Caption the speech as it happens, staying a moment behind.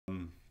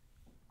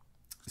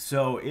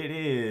So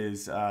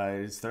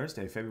it's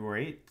Thursday,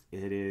 February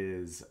 8th. It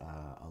is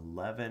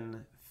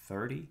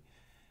 11:30,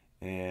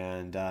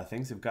 and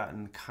things have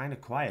gotten kind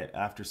of quiet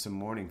after some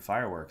morning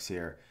fireworks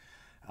here.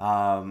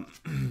 Um,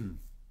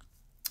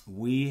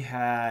 we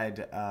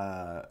had,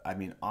 I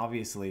mean,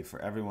 obviously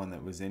for everyone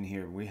that was in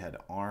here, we had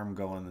ARM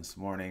going this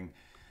morning.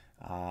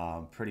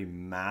 Pretty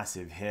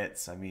massive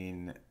hits. I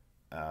mean,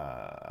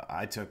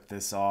 I took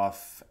this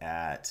off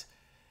at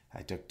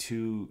I took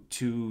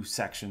two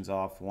sections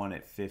off, one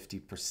at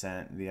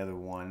 50%, the other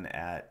one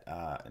at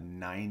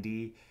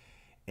 90,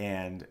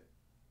 and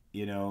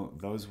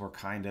those were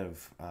kind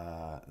of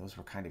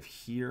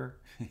here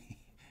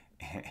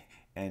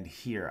and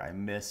here. I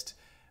missed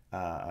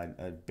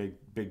a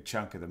big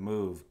chunk of the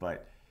move,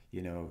 but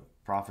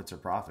profits are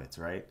profits,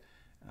 right?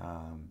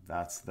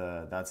 That's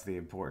the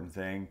important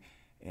thing.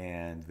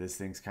 And this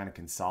thing's kind of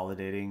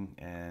consolidating,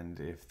 and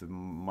if the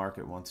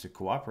market wants to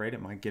cooperate,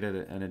 it might get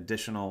an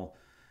additional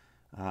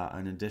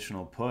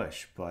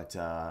push,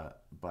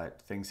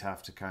 but things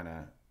have to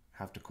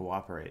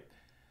cooperate.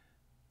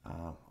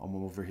 I'm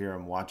over here.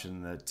 I'm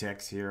watching the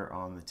ticks here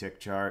on the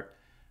tick chart,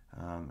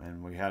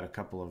 and we had a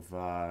couple of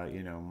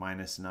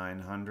minus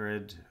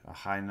 900,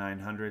 high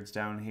 900s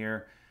down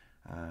here,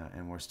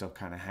 and we're still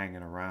kind of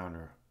hanging around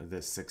or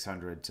this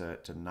 600 to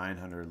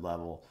 900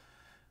 level.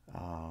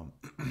 Um,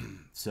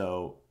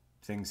 so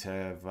things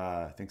have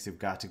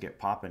got to get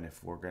popping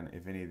if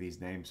any of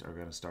these names are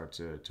gonna start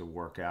to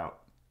work out.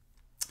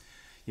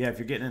 Yeah, if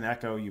you're getting an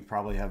echo, you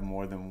probably have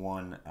more than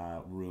one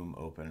room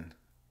open.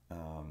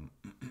 Um,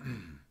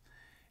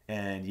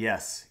 and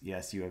yes, you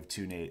have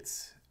two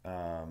Nates.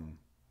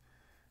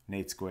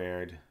 Nate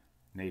squared,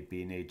 Nate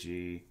B, Nate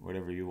G,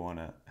 however you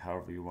wanna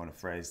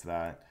phrase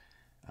that.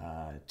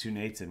 Two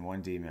Nates and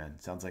one D man.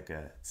 Sounds like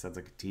a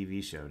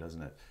TV show,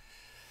 doesn't it?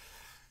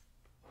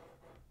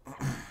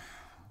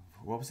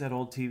 What was that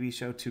old TV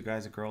show? Two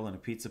guys, a girl, in a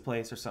pizza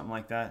place, or something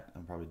like that.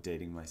 I'm probably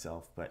dating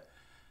myself, but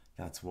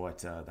that's what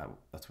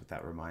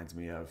that reminds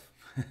me of.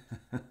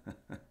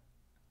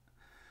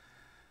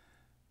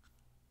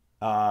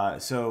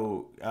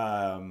 So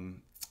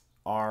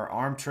our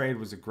arm trade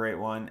was a great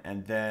one,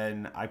 and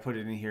then I put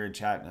it in here in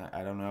chat, and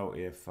I don't know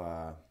if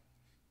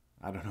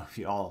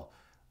y'all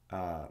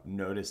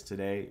noticed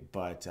today,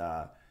 but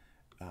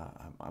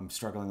I'm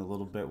struggling a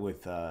little bit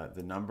with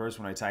the numbers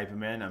when I type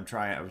them in.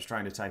 I was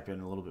trying to type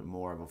in a little bit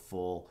more of a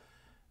full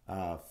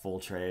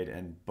trade,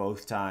 and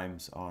both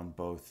times on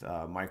both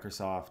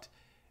Microsoft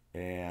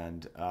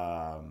and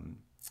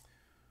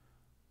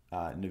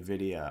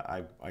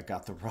Nvidia, I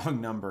got the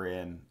wrong number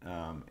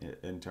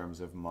in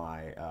terms of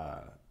my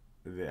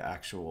the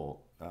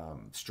actual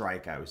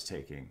strike I was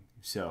taking.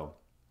 So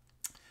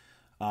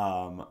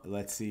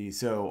let's see.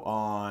 So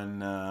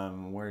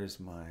on where's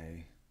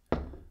my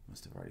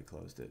must have already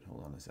closed it.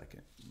 Hold on a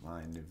second.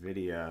 My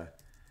Nvidia,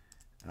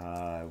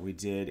 we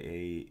did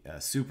a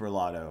super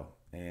lotto,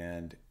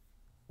 and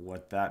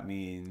what that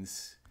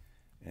means,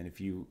 and if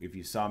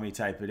you saw me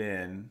type it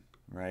in,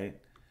 right,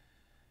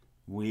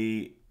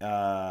 we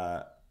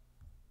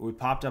we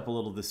popped up a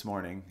little this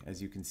morning,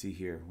 as you can see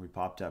here. We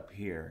popped up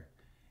here,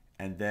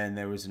 and then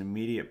there was an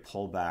immediate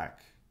pullback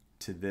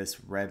to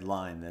this red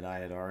line that I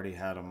had already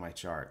had on my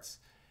charts,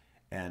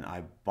 and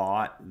I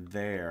bought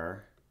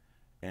there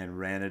and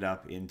ran it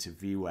up into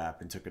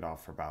VWAP and took it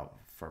off for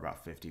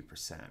about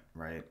 50%,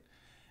 right?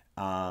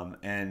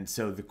 And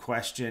so the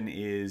question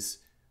is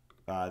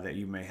that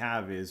you may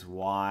have is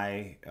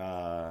why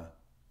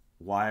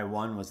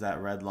one was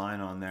that red line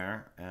on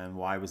there, and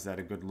why was that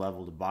a good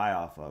level to buy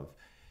off of?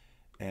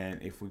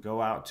 And if we go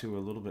out to a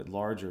little bit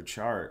larger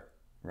chart,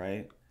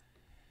 right,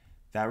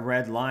 that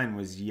red line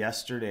was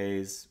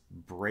yesterday's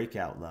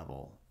breakout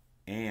level,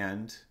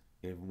 and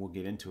we'll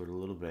get into it a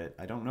little bit.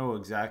 I don't know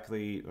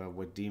exactly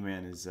what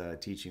D-Man is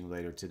teaching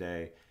later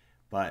today,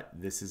 but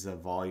this is a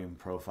volume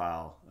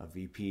profile, a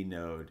VP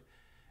node.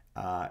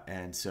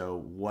 And so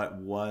what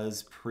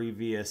was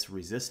previous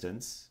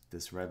resistance,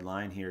 this red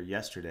line here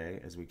yesterday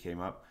as we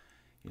came up,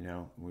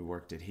 we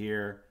worked it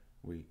here,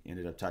 we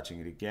ended up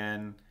touching it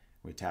again,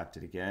 we tapped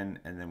it again,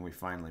 and then we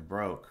finally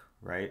broke,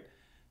 right?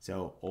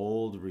 So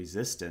old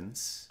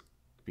resistance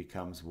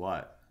becomes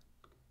what?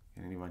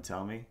 Can anyone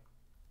tell me?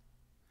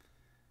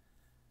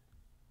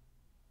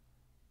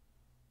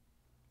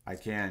 I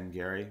can,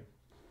 Gary.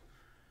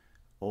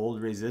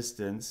 Old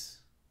resistance,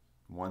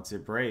 once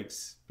it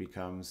breaks,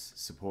 becomes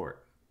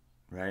support,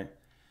 right?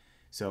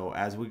 So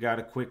as we got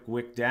a quick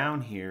wick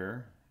down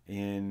here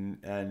in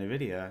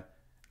NVIDIA,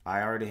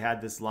 I already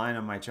had this line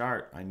on my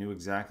chart. I knew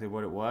exactly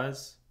what it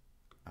was.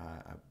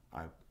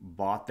 I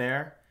bought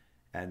there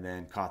and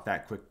then caught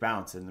that quick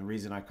bounce. And the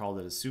reason I called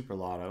it a super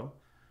lotto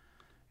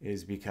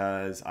is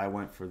because I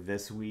went for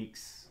this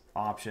week's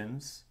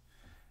options,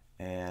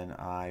 and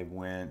I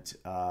went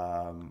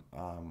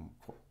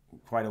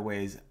quite a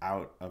ways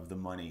out of the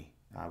money.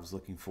 I was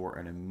looking for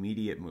an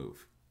immediate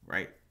move,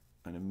 right?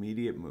 An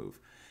immediate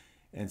move.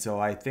 And so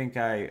I think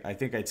I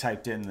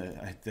typed in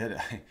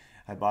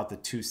I bought the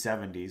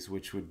 270s,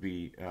 which would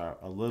be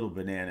a little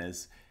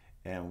bananas.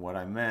 And what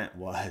I meant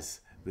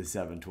was the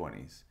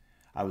 720s.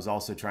 I was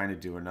also trying to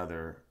do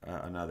another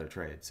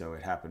trade, so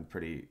it happened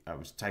pretty. I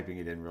was typing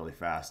it in really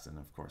fast, and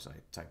of course I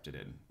typed it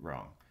in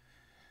wrong.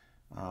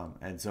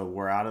 And so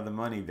we're out of the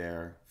money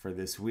there for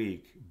this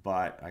week,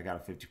 but I got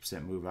a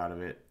 50% move out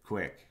of it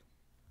quick,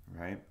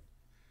 right?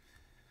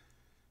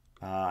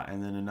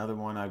 And then another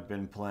one I've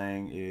been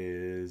playing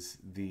is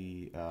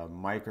the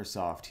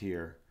Microsoft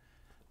here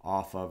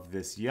off of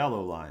this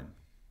yellow line.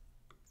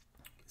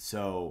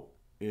 So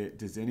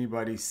does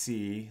anybody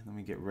see, let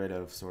me get rid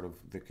of sort of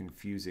the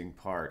confusing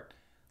part.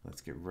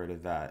 Let's get rid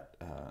of that.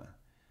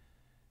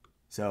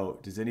 So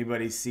does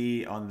anybody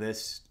see on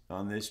this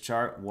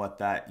chart what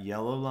that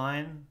yellow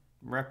line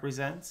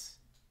represents?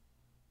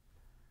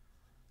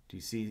 Do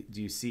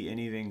you see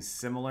anything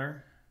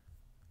similar?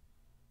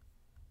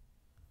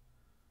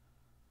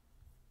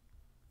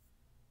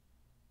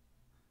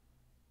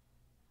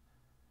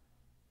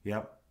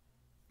 Yep,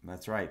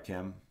 that's right,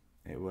 Kim.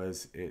 It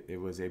was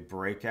a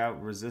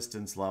breakout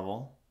resistance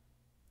level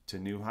to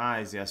new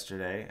highs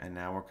yesterday, and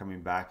now we're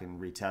coming back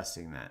and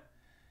retesting that.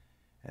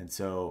 And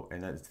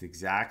that's the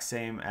exact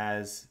same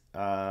as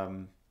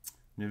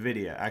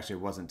NVIDIA. Actually,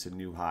 it wasn't to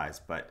new highs,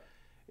 but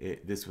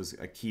this was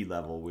a key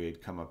level. We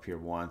had come up here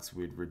once,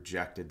 we'd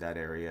rejected that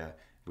area,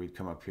 we'd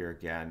come up here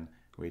again,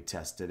 we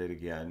tested it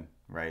again,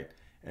 right?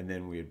 And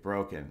then we had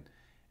broken.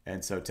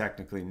 And so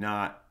technically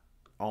not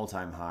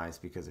all-time highs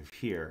because of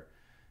here,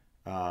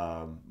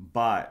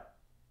 but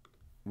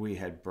we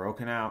had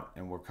broken out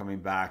and we're coming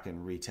back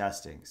and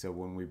retesting. So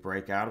when we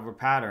break out of a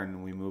pattern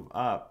and we move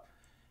up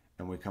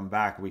and we come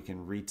back, we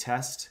can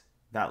retest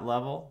that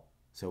level.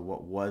 So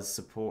what was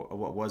support,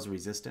 what was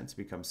resistance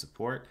becomes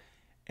support,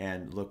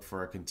 and look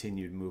for a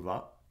continued move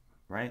up,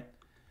 right?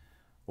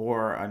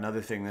 Or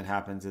another thing that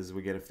happens is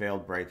we get a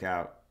failed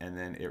breakout and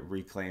then it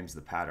reclaims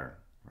the pattern,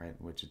 right?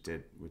 Which it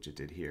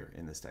did here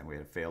in this time. We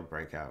had a failed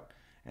breakout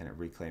and it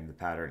reclaimed the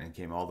pattern and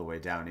came all the way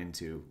down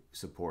into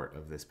support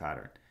of this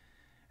pattern.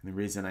 And the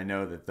reason I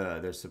know that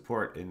there's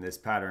support in this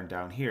pattern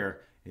down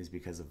here is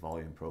because of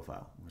volume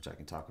profile, which I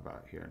can talk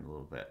about here in a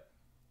little bit.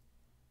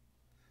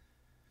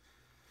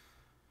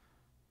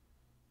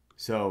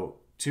 So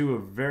two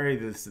of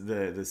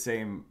the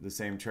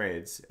same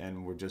trades,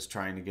 and we're just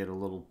trying to get a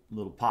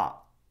little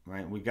pop,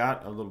 right? We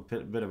got a little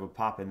bit of a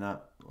pop in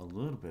that a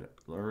little bit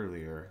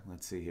earlier.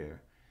 Let's see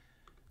here.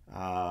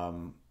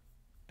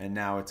 And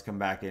now it's come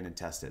back in and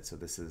tested. So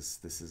this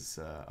is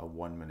a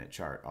 1 minute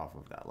chart off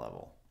of that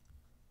level.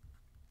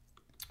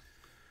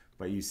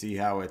 But you see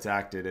how it's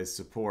acted as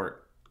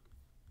support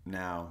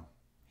now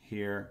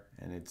here,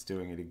 and it's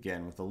doing it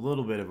again with a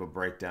little bit of a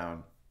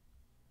breakdown,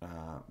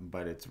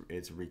 but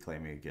it's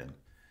reclaiming again.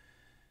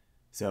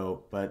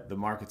 So, but the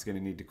market's going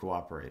to need to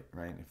cooperate,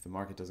 right? If the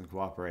market doesn't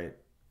cooperate,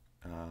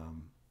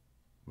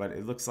 but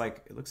it looks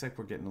like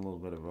we're getting a little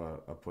bit of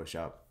a push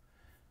up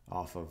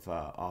off of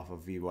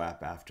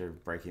VWAP after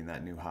breaking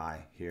that new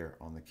high here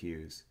on the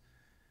Qs.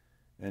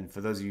 And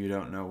for those of you who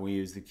don't know, we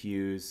use the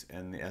Qs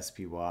and the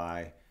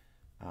SPY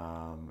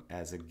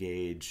as a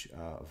gauge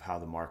of how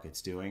the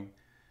market's doing,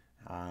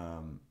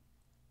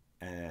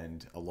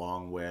 and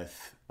along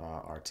with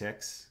our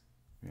ticks,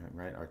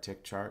 right? Our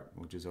tick chart,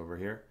 which is over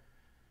here.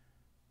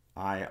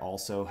 I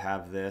also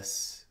have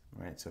this,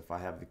 right? So if I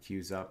have the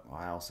Qs up,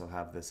 I also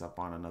have this up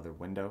on another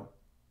window.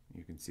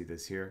 You can see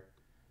this here.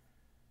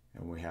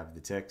 And we have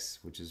the ticks,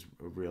 which is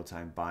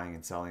real-time buying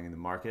and selling in the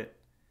market,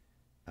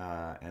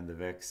 and the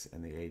VIX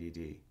and the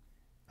ADD.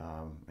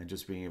 And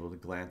just being able to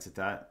glance at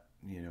that,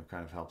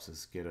 kind of helps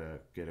us get a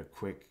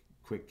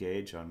quick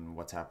gauge on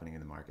what's happening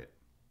in the market.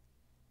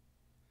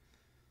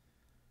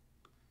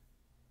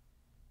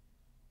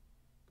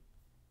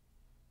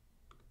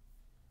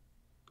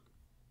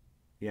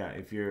 Yeah,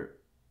 if you're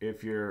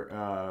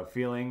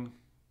feeling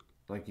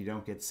like you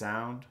don't get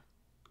sound,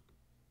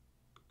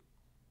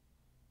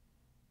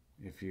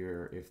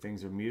 if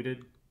things are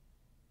muted,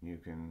 you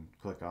can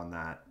click on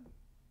that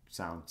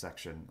sound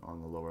section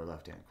on the lower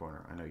left hand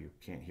corner. I know you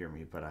can't hear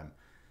me, but I'm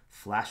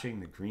flashing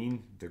the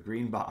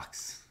green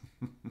box.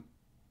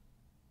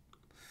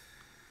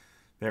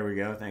 There we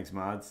go. Thanks,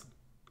 mods.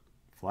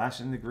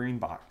 Flashing the green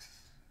box.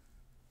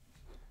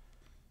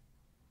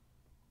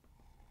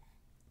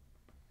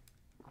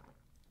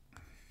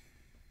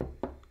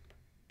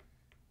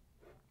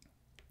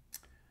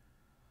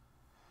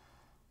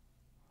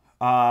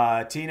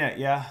 Tina,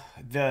 yeah,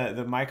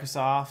 the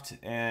Microsoft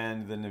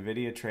and the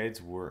NVIDIA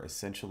trades were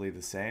essentially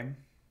the same.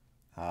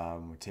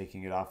 We're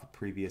taking it off a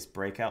previous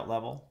breakout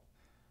level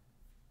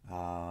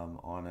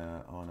on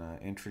a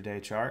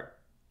intraday chart.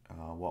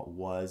 What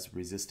was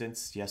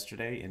resistance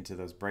yesterday into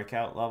those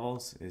breakout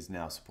levels is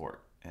now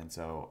support, and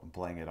so I'm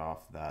playing it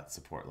off that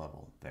support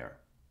level there.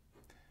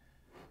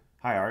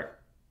 Hi,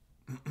 Art.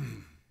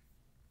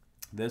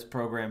 This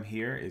program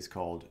here is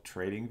called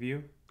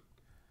TradingView.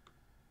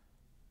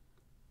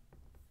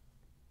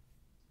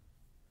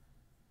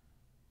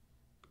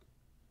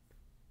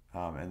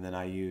 And then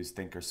I use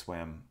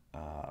Thinkorswim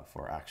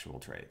for actual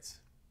trades.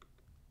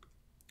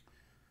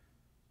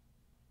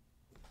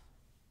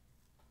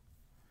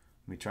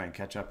 Let me try and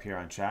catch up here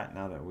on chat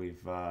now that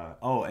we've.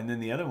 Oh, and then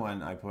the other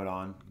one I put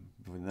on,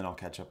 and then I'll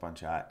catch up on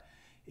chat,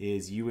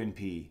 is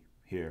UNP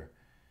here.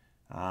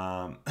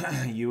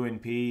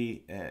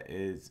 UNP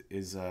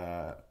is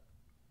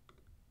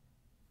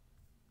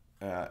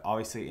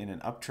obviously in an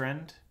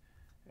uptrend.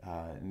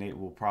 Nate Bear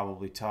will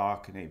probably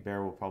talk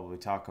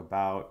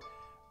about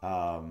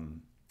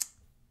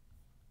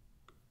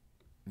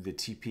the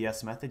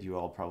TPS method. You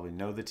all probably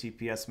know the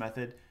TPS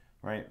method,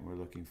 right? We're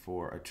looking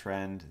for a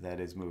trend that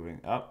is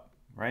moving up,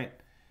 right?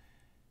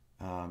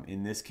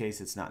 In this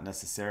case, it's not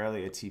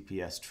necessarily a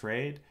TPS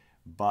trade,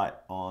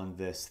 but on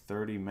this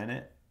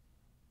 30-minute,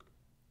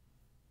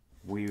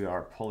 we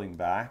are pulling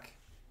back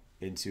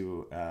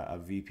into a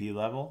VP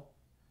level.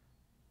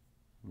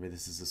 Where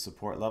this is a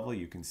support level.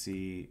 You can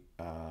see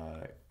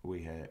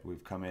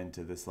we've come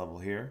into this level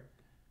here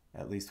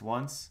at least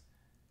once.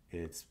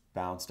 It's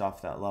bounced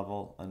off that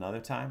level another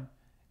time,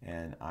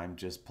 and I'm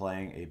just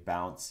playing a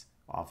bounce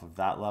off of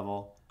that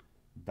level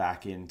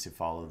back in to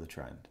follow the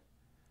trend.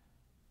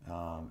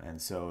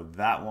 And so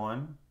that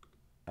one,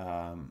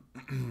 let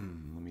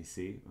me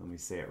say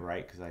it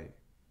right, because I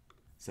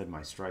said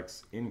my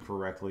strikes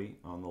incorrectly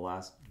on the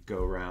last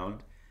go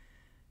round.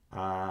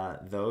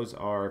 Those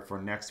are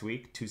for next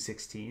week,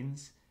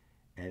 216s,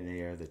 and they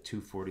are the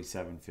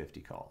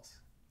 247.50 calls.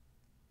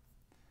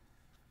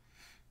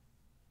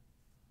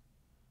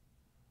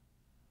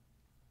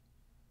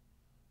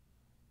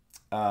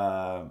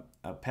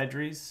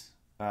 Pedries,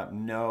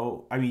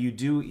 no. I mean, you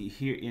do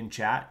here in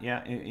chat,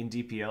 yeah, in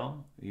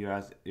DPL.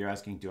 You're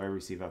asking, do I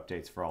receive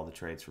updates for all the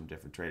trades from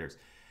different traders?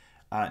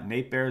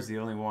 Nate Bear is the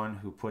only one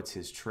who puts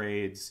his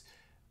trades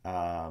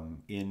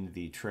in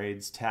the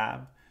trades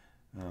tab.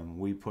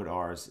 We put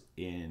ours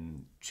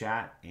in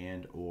chat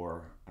and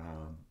or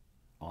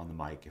on the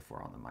mic if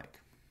we're on the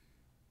mic.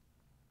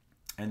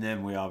 And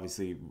then we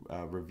obviously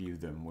review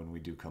them when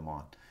we do come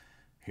on.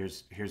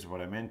 Here's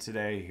what I'm in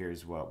today.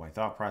 Here's what my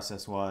thought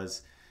process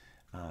was.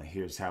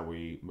 Here's how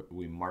we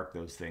mark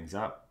those things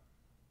up,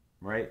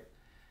 right?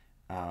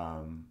 But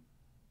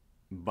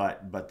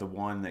the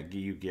one that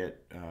you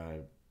get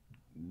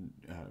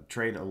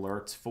trade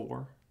alerts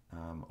for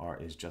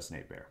is just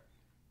Nate Bear,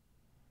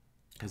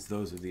 because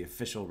those are the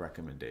official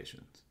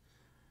recommendations.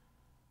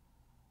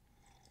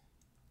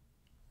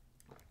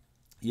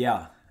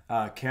 Yeah,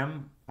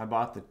 Kim, I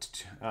bought the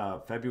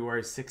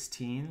February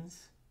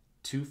 16s,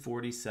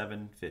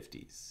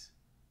 247.50s.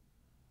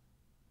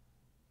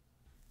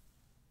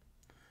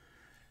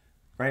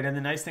 Right, and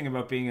the nice thing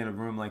about being in a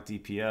room like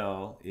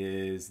DPL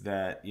is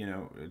that, you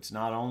know, it's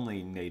not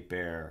only Nate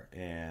Bear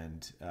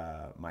and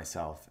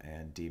myself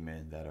and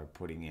D-Man that are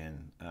putting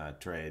in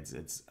trades.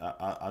 It's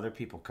other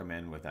people come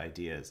in with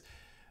ideas.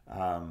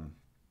 And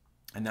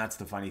that's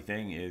the funny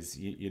thing is,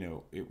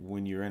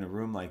 when you're in a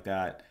room like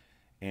that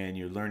and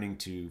you're learning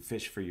to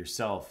fish for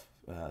yourself,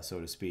 so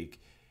to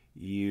speak,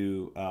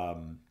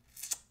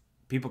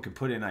 people can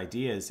put in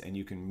ideas and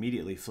you can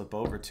immediately flip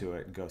over to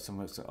it and go,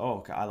 someone says,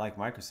 oh, I like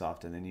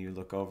Microsoft. And then you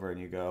look over and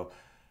you go,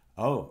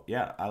 oh,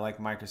 yeah, I like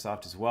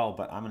Microsoft as well,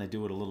 but I'm going to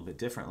do it a little bit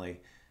differently.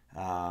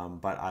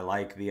 But I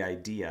like the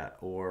idea,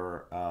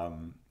 or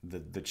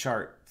the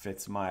chart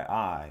fits my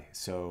eye.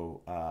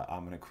 So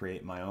I'm going to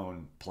create my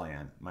own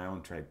plan, my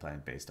own trade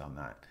plan based on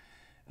that.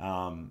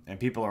 And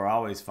people are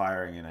always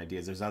firing in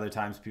ideas. There's other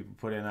times people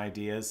put in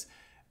ideas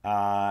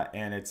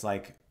and it's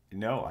like,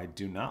 no, I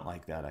do not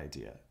like that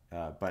idea.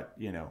 But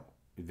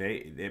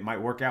it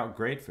might work out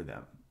great for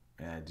them,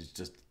 and it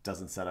just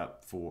doesn't set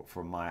up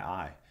for my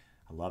eye.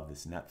 I love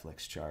this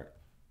Netflix chart.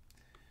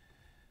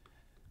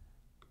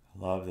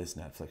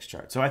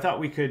 So I thought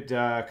we could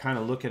kind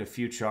of look at a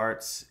few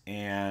charts,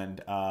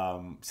 and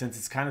since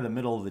it's kind of the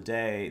middle of the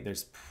day,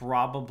 there's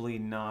probably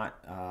not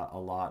a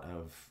lot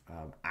of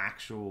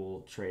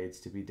actual trades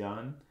to be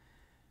done.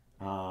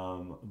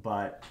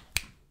 But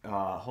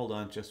hold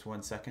on just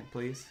 1 second,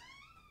 please.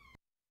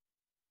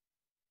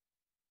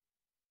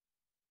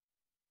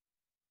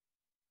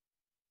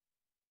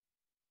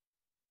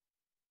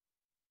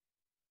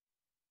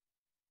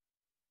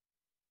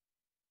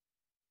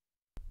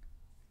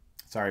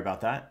 Sorry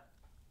about that.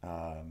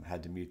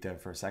 Had to mute there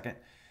for a second.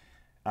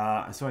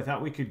 So I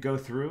thought we could go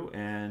through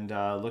and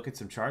look at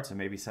some charts and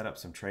maybe set up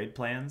some trade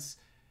plans.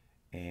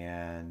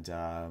 And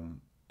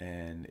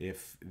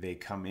if they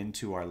come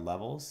into our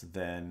levels,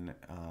 then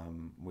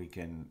we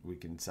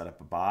can set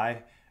up a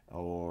buy.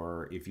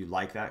 Or if you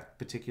like that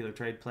particular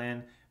trade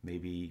plan,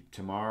 maybe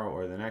tomorrow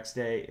or the next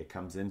day it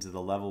comes into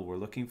the level we're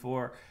looking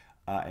for,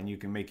 and you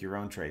can make your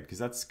own trade. Because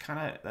that's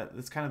kind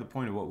of the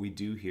point of what we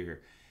do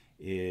here.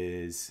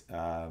 Is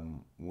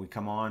we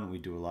come on, we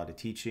do a lot of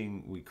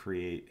teaching, we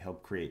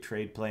help create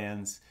trade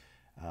plans.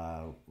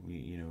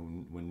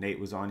 When Nate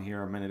was on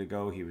here a minute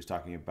ago, he was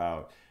talking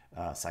about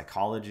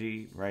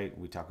psychology, right?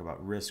 We talk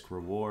about risk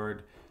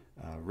reward,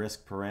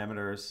 risk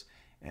parameters.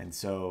 And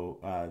so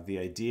the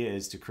idea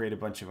is to create a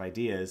bunch of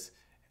ideas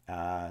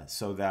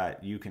so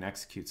that you can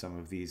execute some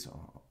of these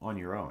on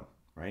your own,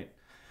 right?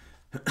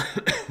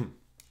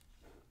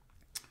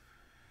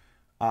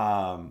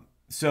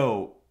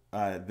 So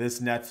this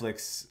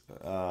Netflix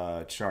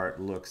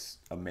chart looks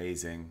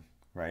amazing,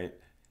 right?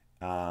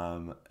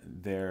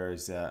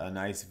 There's a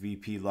nice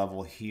VP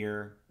level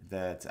here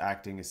that's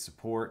acting as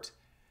support.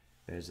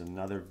 There's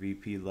another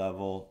VP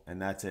level,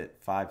 and that's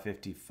at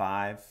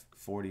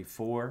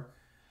 555.44.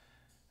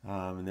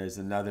 And there's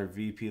another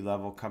VP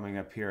level coming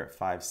up here at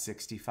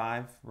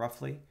 565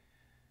 roughly.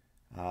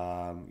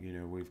 You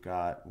know, we've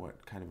got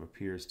what kind of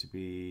appears to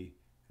be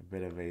a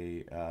bit of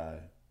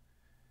a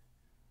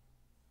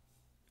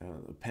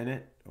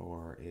pennant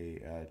or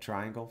a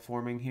triangle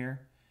forming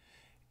here.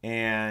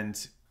 And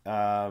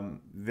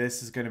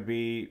this is going to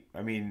be,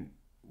 I mean,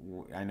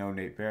 I know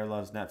Nate Bear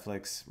loves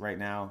Netflix right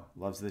now,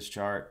 loves this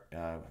chart,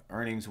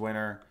 earnings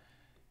winner.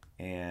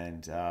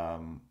 And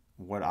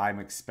what I'm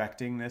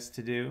expecting this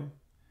to do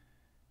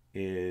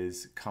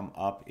is come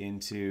up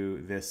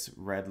into this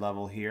red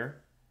level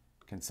here,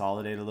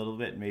 consolidate a little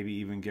bit, maybe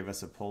even give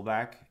us a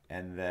pullback,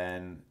 and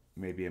then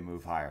maybe a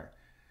move higher.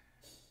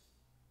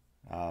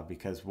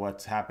 Because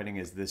what's happening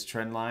is this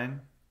trend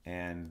line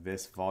and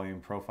this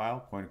volume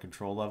profile, point of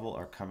control level,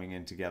 are coming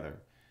in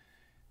together,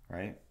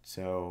 right?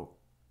 So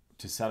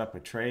to set up a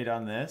trade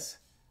on this,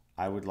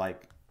 I would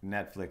like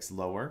Netflix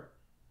lower,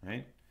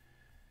 right?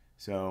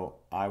 So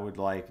I would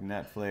like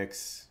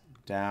Netflix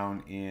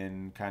down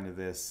in kind of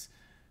this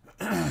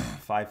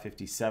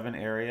 557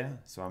 area.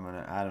 So I'm going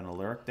to add an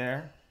alert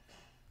there.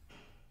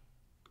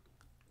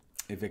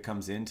 If it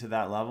comes into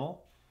that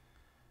level,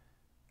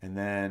 and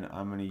then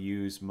I'm going to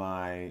use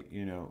my,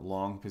 you know,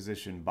 long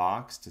position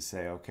box to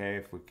say, okay,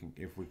 if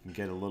we can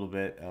get a little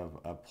bit of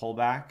a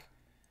pullback,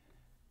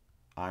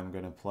 I'm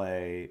going to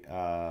play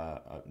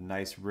a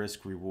nice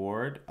risk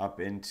reward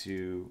up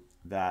into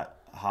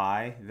that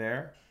high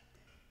there.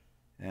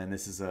 And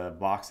this is a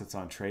box that's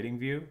on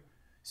TradingView.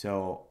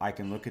 So I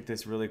can look at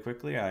this really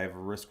quickly. I have a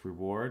risk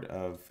reward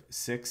of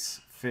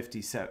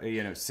 657,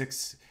 you know,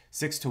 6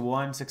 to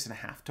 1,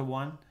 6.5 to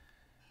 1.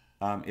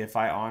 If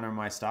I honor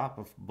my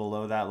stop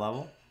below that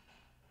level,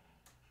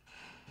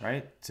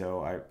 right?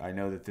 So I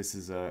know that this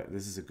is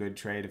a good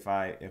trade if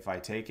I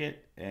take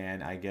it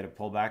and I get a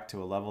pullback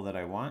to a level that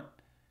I want,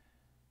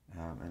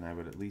 and I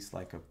would at least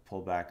like a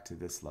pullback to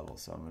this level.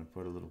 So I'm going to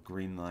put a little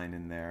green line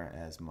in there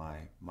as my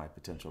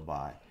potential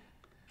buy.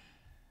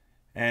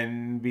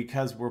 And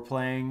because we're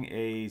playing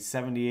a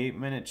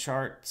 78-minute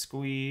chart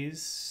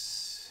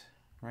squeeze,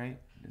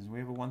 right? Do we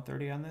have a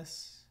 130 on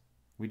this?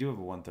 We do have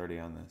a 130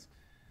 on this.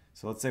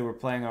 So let's say we're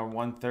playing our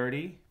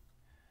 130.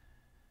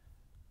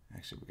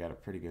 Actually, we got a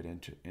pretty good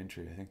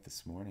entry, I think,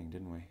 this morning,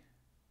 didn't we?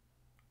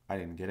 I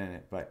didn't get in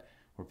it, but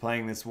we're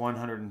playing this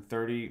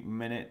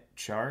 130-minute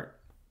chart,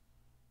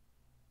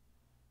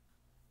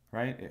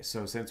 right?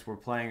 So since we're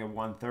playing a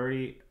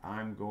 130,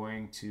 I'm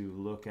going to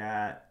look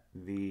at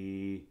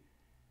the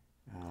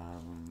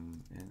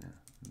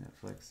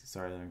Netflix.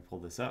 Sorry, let me pull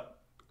this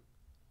up.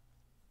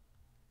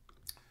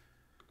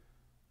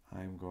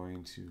 I'm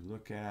going to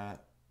look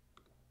at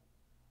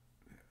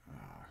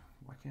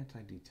why can't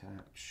I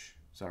detach?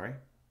 Sorry,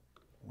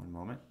 one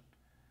moment.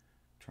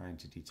 Trying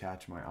to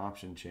detach my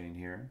option chain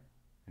here.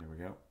 There we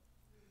go.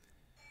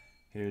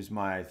 Here's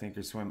my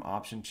Thinkorswim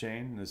option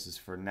chain. This is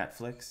for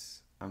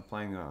Netflix. I'm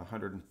playing a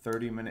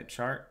 130-minute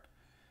chart.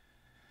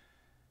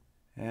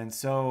 And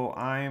so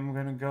I'm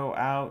going to go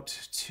out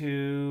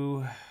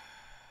to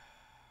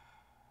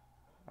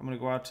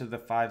the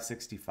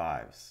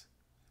 565s.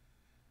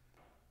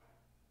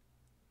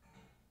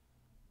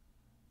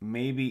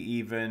 Maybe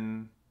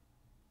even,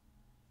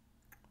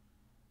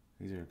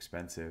 these are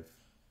expensive,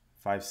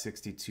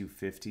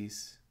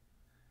 562.50s.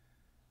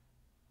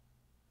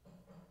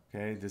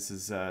 Okay, this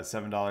is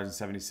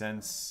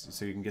 $7.70,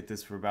 so you can get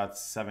this for about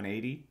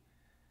 $7.80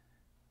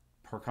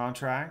 per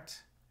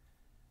contract.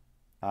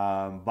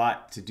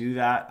 But to do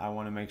that, I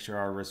want to make sure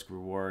our risk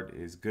reward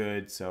is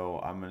good, so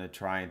I'm going to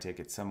try and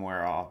take it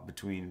somewhere off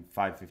between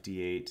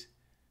 558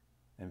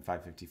 and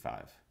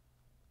 555.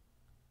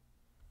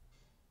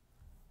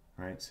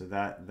 Right, so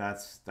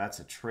that's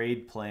a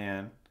trade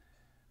plan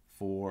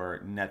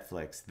for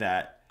Netflix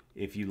that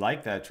if you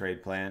like that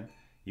trade plan,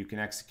 you can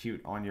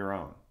execute on your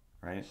own,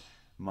 right?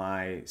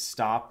 My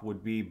stop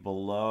would be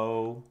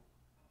below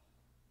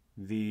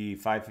the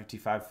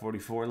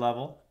 555.44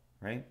 level,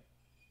 right?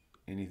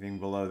 Anything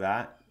below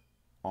that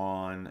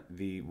on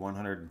the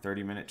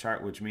 130-minute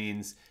chart, which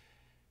means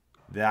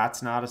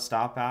that's not a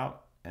stop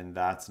out and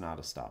that's not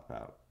a stop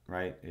out,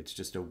 right? It's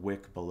just a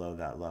wick below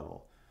that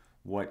level.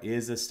 What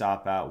is a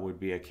stop out would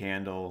be a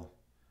candle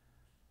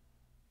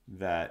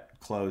that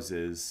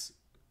closes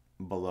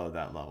below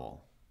that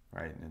level,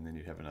 right? And then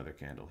you'd have another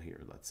candle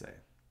here, let's say.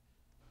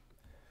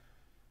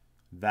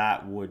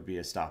 That would be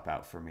a stop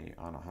out for me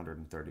on a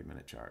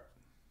 130-minute chart.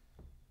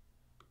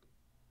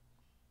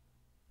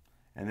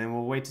 And then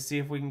we'll wait to see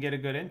if we can get a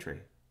good entry.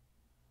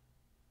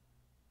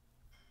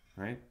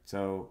 Right?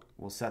 So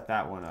we'll set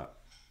that one up.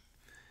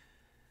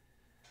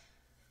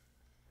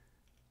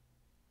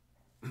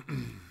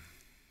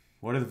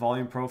 What are the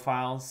volume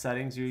profile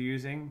settings you're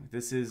using?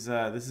 This is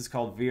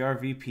called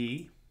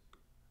VRVP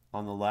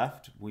on the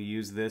left. We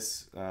use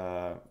this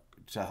to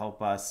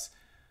help us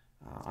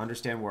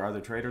understand where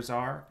other traders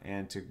are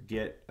and to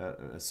get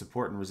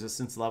support and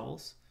resistance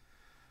levels.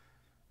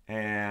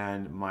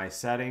 And my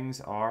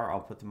settings are, I'll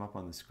put them up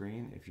on the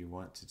screen if you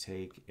want to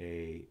take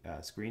a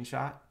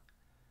screenshot.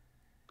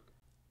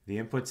 The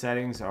input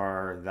settings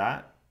are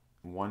that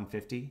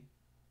 150,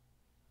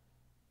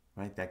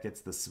 right? That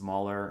gets the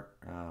smaller,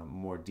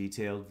 more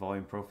detailed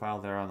volume profile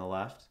there on the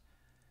left.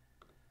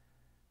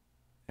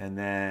 And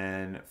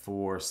then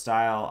for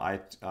style,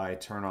 I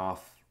turn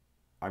off,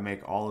 I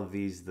make all of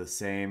these the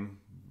same: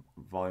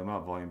 volume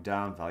up, volume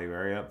down, value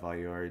area up,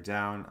 value area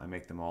down. I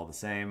make them all the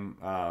same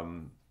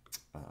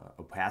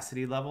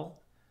opacity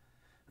level.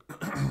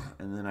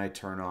 And then I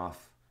turn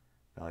off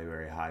value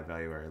area high,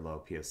 value area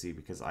low, POC,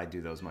 because I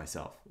do those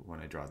myself when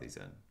I draw these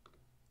in.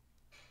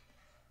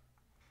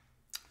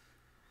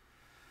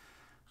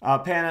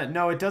 Pana,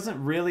 no, it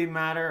doesn't really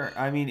matter.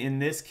 I mean, in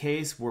this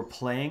case, we're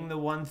playing the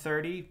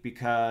 130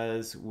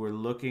 because we're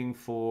looking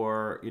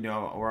for, you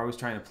know, we're always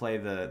trying to play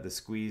the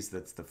squeeze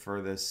that's the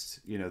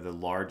furthest, you know, the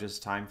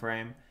largest time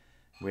frame.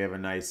 We have a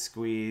nice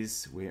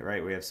squeeze, we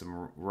have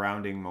some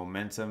rounding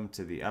momentum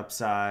to the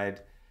upside.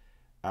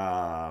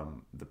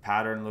 The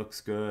pattern looks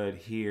good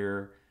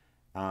here.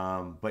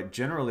 But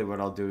generally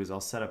what I'll do is I'll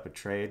set up a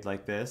trade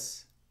like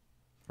this,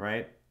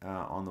 right,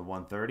 on the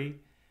 130.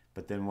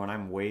 But then when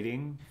I'm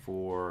waiting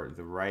for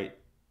the right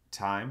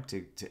time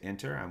to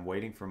enter, I'm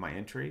waiting for my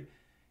entry,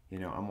 you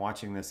know, I'm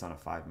watching this on a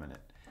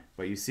 5-minute.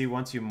 But you see,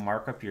 once you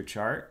mark up your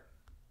chart,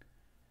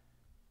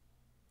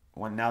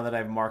 now that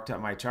I've marked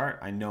up my chart,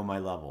 I know my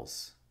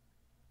levels,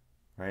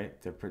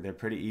 right? They're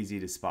pretty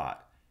easy to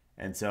spot.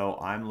 And so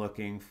I'm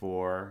looking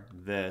for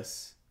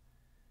this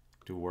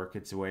to work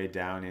its way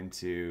down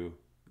into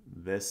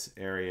this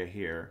area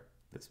here,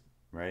 this,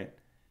 right?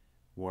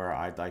 Where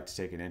I'd like to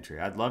take an entry.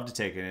 I'd love to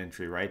take an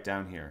entry right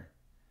down here,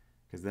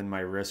 because then my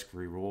risk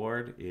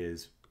reward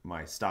is,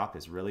 my stop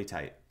is really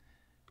tight.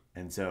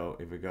 And so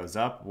if it goes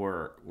up,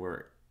 we're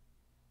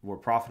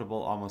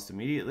profitable almost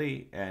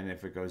immediately, and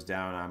if it goes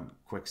down, I'm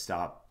quick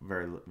stop,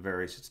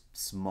 very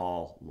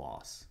small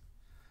loss.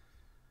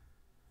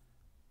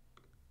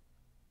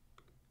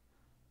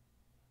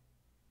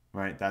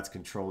 Right, that's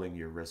controlling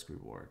your risk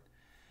reward.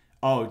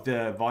 Oh,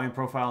 the volume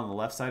profile on the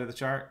left side of the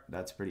chart,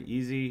 that's pretty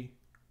easy.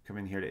 Come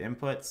in here to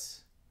inputs.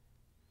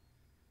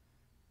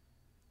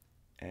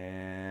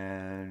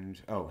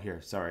 And, oh,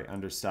 here, sorry,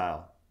 under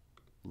style,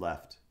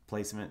 left.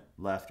 Placement,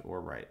 left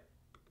or right.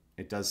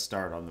 It does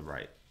start on the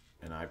right,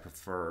 and I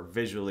prefer,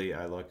 visually,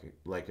 I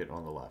like it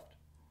on the left.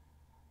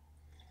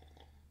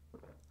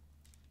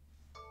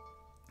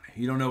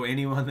 You don't know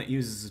anyone that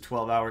uses a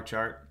 12-hour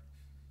chart?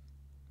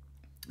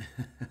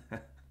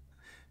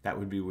 That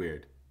would be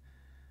weird.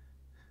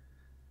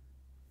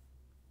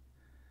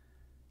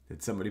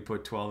 Did somebody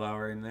put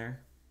 12-hour in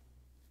there?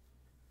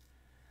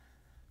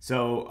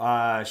 So,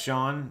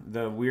 Sean,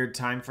 the weird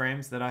time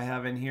frames that I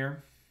have in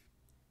here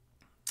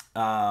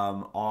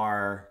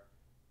are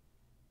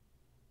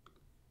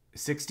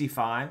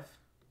 65,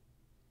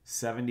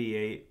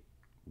 78,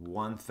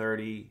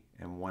 130,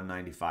 and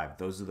 195.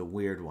 Those are the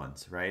weird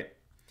ones, right?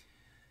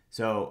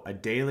 So a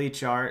daily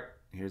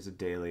chart, here's a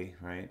daily,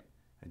 right?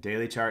 A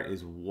daily chart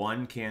is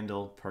 1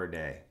 candle per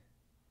day,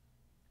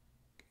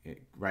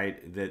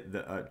 right?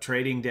 The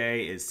trading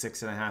day is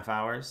 6.5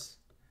 hours,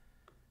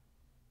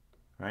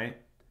 right?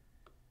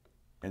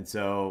 And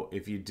so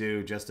if you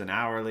do just an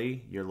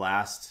hourly, your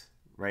last,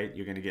 right,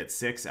 you're going to get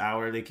 6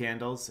 hourly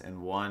candles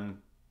and 1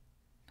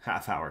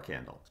 half-hour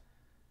candle,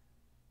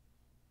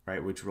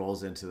 right, which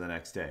rolls into the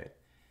next day.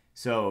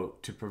 So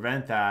to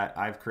prevent that,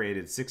 I've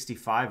created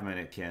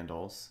 65-minute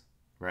candles,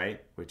 right,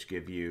 which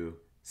give you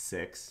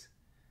 6,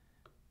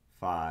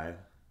 5,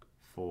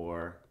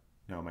 4,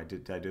 no,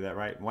 did I do that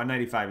right?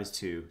 195 is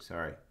 2,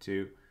 sorry,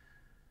 2,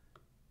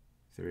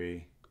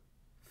 3,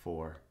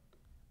 4,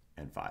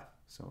 and 5.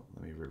 So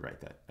let me rewrite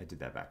that. I did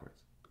that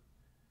backwards.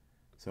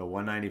 So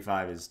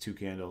 195 is 2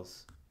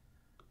 candles,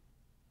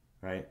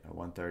 right?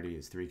 130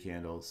 is 3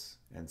 candles,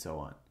 and so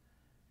on.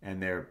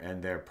 And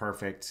they're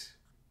perfect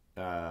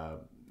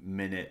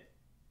minute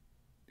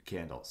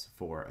candles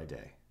for a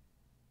day.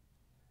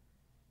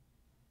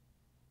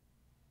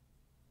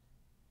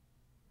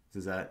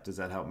 Does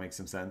that help make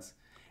some sense?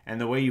 And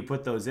the way you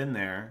put those in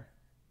there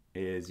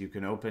is you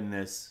can open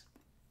this,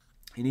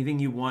 anything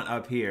you want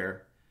up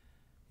here,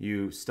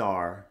 you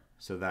star,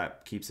 so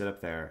that keeps it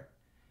up there.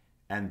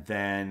 And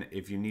then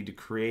if you need to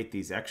create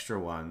these extra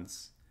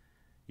ones,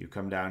 you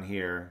come down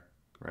here,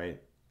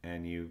 right?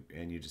 And you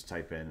just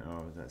type in,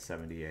 oh, that's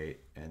 78,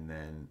 and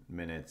then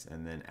minutes,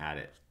 and then add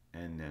it,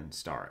 and then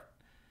star it.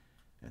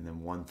 And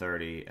then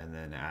 130, and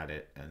then add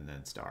it, and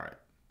then star it.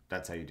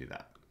 That's how you do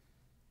that.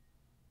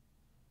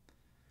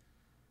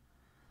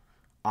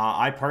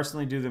 I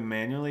personally do them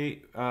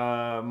manually,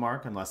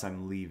 Mark, unless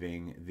I'm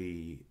leaving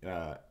the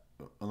the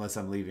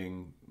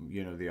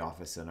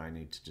office, and I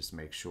need to just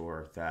make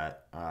sure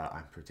that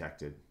I'm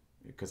protected,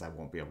 because I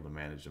won't be able to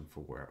manage them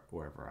for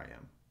wherever I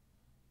am.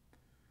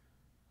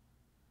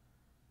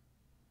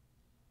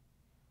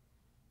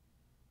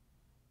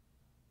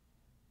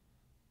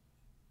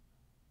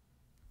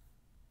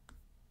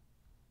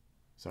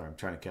 Sorry, I'm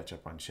trying to catch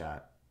up on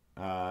chat.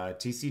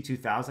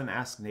 TC2000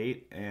 asked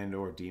Nate and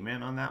or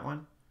D-Man on that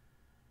one.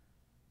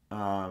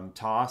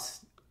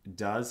 Toss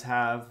does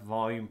have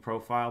volume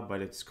profile,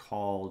 but it's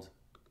called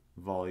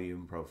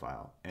volume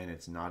profile, and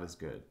it's not as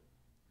good.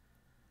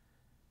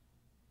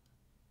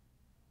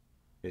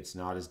 It's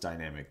not as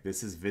dynamic.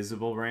 This is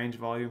visible range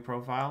volume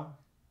profile,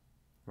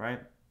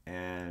 right?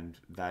 And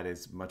that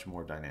is much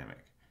more dynamic.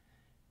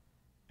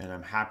 And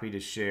I'm happy to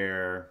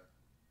share.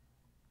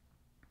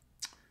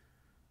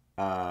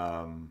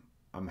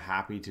 I'm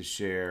happy to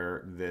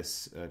share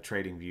this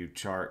TradingView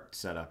chart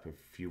setup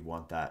if you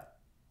want that.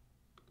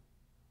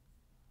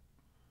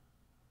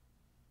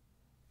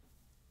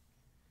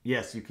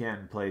 Yes, you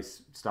can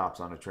place stops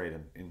on a trade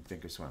in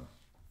Thinkorswim.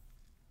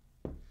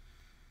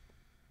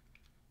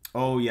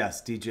 Oh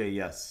yes, DJ,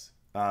 yes.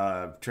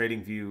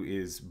 TradingView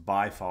is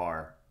by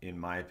far, in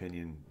my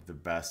opinion, the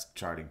best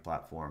charting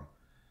platform,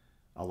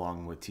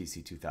 along with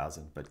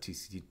TC2000. But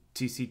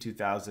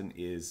TC2000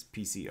 is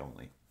PC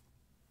only,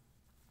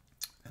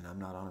 and I'm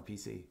not on a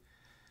PC.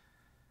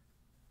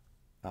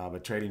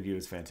 But TradingView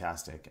is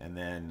fantastic. And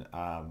then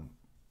a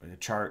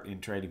chart in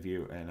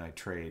TradingView, and I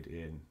trade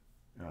in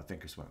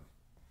Thinkorswim.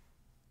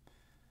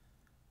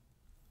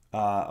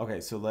 Okay,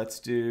 so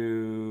let's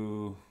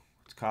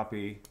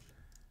copy.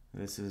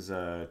 This is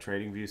a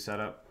TradingView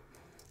setup,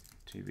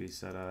 TB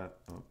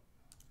setup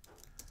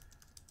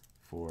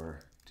for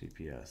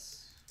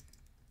TPS.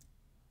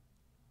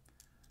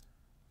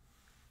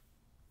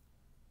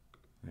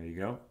 There you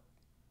go.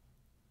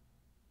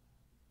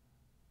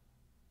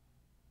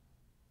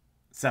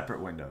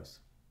 Separate windows.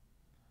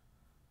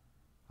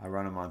 I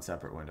run them on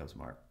separate windows,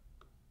 Mark,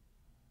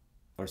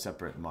 or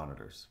separate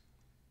monitors.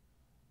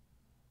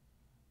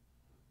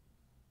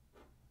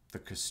 The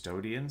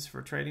custodians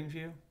for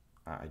TradingView?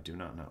 I do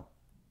not know.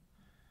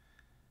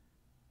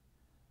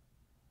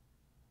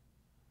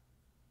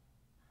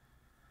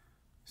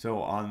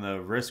 So on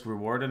the risk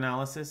reward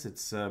analysis,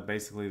 it's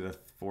basically the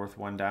fourth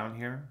one down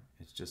here.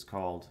 It's just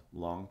called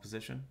long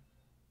position.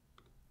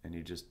 And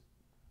you just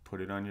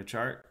put it on your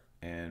chart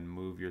and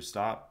move your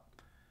stop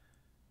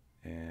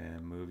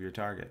and move your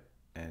target.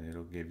 And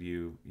it'll give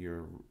you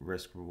your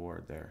risk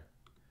reward there.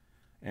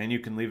 And you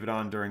can leave it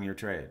on during your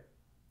trade.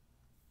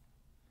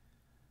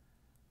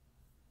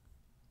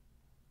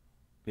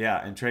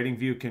 Yeah, and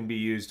TradingView can be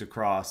used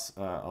across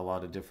a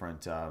lot of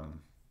different,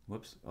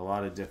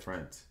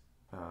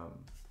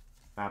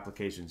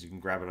 applications. You can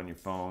grab it on your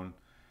phone.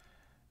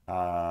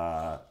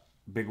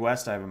 Big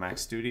West, I have a Mac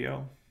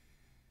Studio.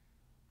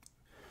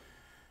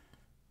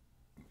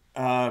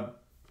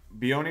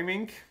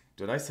 Bionimink,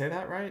 did I say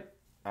that right?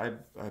 I'm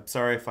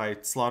sorry if I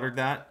slaughtered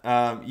that.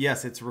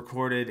 Yes, it's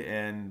recorded,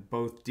 and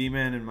both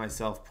D-Man and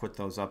myself put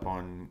those up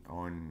on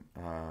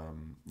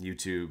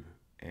YouTube.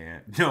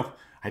 And no,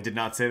 I did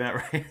not say that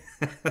right.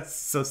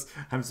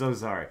 I'm so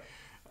sorry.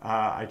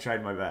 I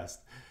tried my best.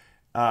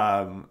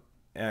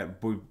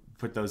 We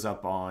put those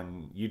up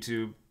on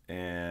YouTube,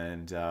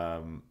 and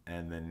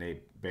then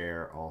Nate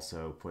Bear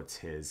also puts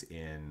his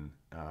in.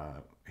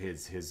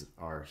 His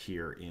are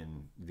here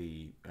in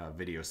the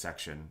video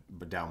section,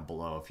 but down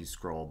below, if you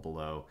scroll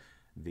below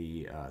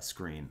the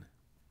screen.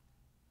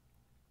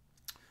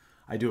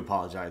 I do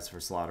apologize for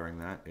slaughtering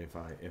that if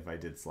I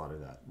did slaughter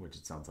that, which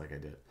it sounds like I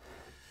did.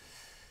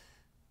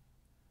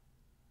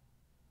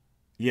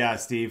 Yeah,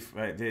 Steve,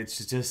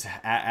 it's just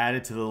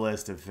added to the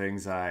list of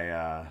things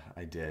I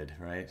did,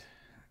 right?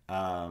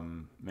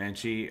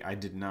 Manchi, I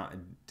did not.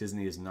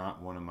 Disney is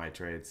not one of my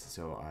trades,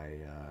 so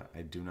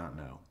I do not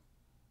know.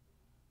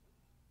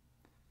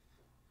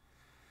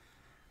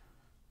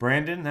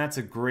 Brandon, that's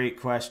a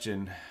great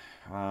question.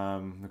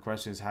 The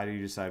question is, how do you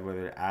decide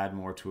whether to add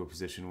more to a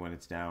position when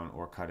it's down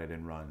or cut it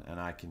and run? And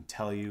I can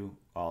tell you,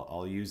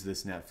 I'll use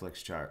this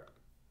Netflix chart.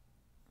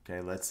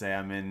 Okay, let's say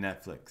I'm in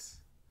Netflix.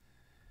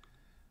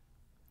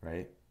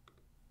 Right?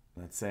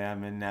 Let's say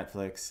I'm in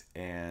Netflix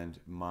and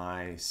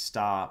my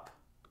stop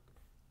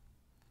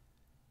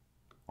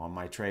on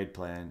my trade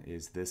plan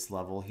is this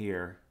level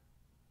here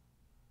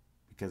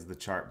because the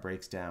chart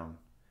breaks down,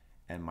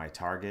 and my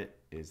target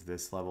is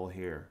this level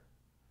here.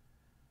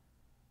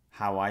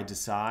 How I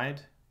decide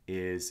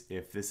is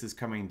if this is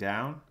coming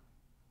down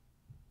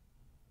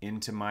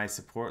into my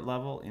support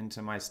level,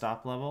 into my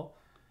stop level,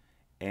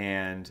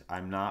 and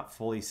I'm not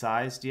fully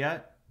sized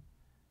yet,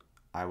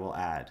 I will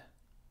add.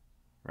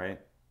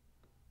 Right?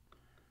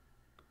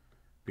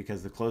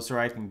 Because the closer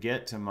I can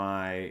get to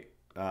my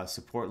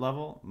support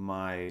level,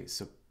 my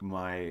stop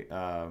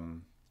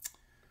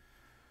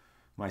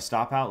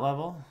out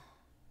level,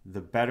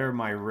 the better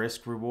my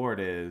risk reward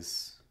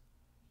is,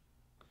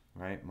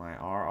 right? My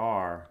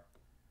RR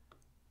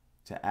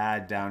to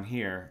add down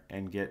here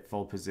and get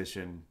full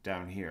position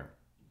down here,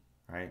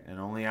 right? And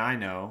only I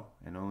know,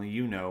 and only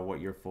you know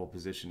what your full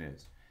position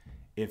is.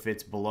 If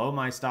it's below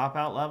my stop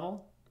out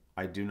level,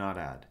 I do not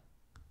add.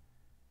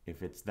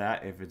 If it's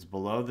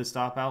below the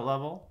stop out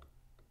level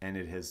and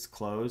it has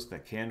closed,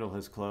 that candle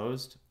has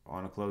closed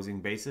on a closing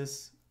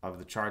basis of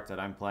the chart that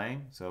I'm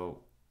playing,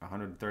 so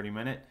 130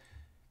 minute,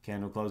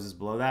 candle closes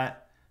below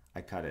that,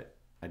 I cut it.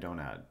 I don't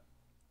add.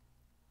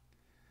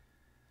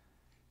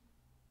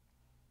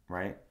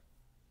 Right?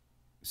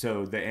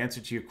 So the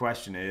answer to your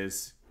question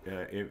is,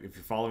 if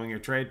you're following your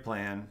trade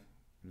plan,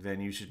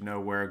 then you should know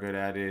where a good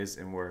add is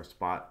and where a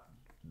spot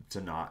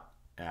to not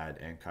add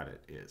and cut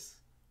it is.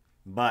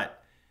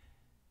 But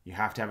you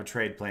have to have a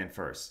trade plan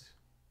first.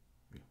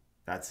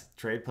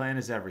 Trade plan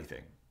is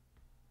everything,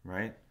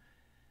 right?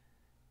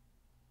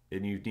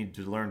 And you need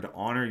to learn to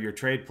honor your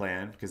trade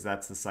plan, because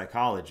that's the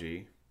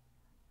psychology,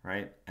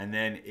 right? And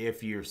then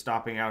if you're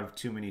stopping out of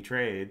too many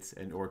trades,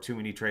 or too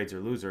many trades are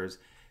losers,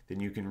 then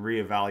you can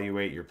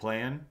reevaluate your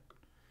plan,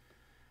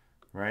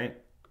 right?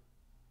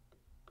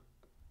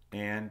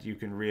 And you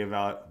can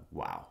reevaluate,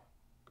 wow,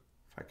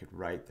 if I could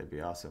write, that'd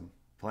be awesome.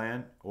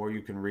 Plan, or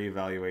you can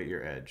reevaluate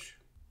your edge.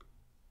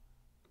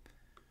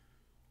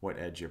 What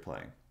edge you're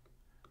playing,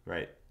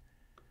 right?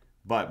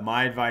 But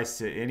my advice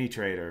to any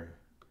trader,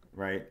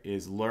 right,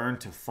 is learn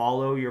to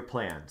follow your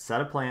plan. Set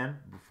a plan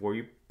before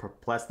you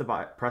press the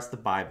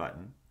buy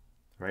button,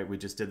 right? We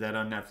just did that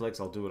on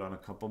Netflix. I'll do it on a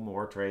couple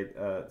more trade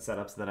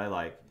setups that I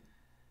like,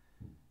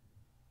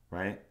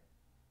 right?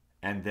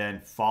 And then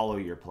follow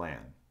your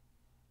plan.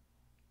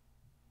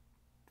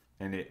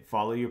 And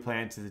follow your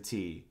plan to the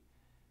T.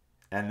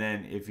 And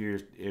then if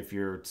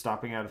you're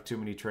stopping out of too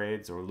many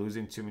trades or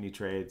losing too many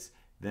trades,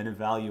 then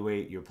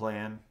evaluate your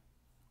plan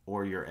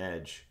or your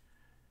edge.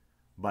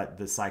 But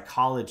the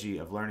psychology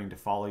of learning to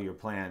follow your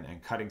plan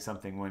and cutting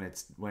something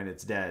when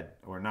it's dead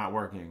or not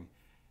working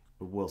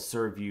will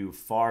serve you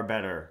far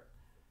better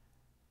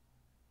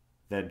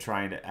than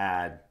trying to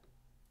add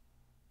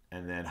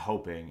and then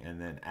hoping and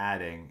then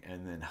adding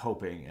and then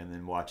hoping and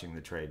then watching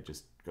the trade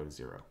just go to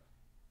zero.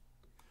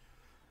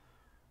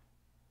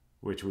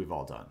 Which we've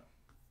all done,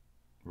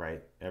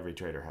 right? Every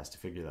trader has to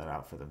figure that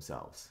out for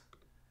themselves.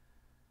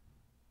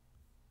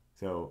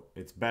 So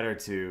it's better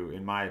to,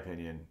 in my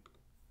opinion,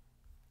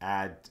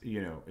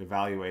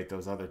 evaluate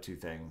those other two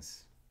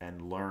things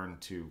and learn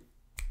to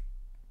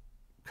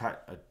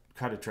cut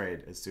a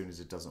trade as soon as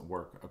it doesn't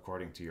work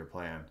according to your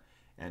plan,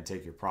 and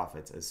take your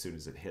profits as soon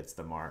as it hits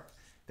the mark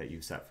that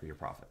you set for your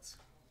profits.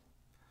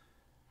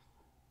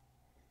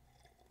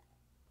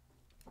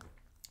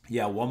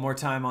 Yeah, one more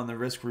time on the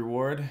risk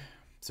reward.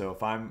 So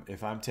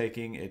if I'm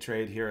taking a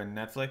trade here in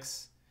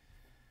Netflix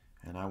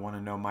and I want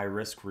to know my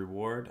risk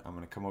reward, I'm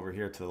going to come over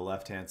here to the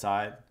left hand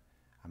side.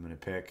 I'm going to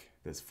pick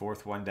this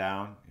fourth one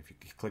down. If you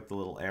click the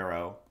little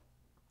arrow,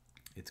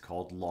 it's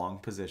called long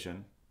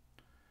position.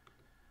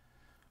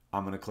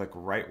 I'm going to click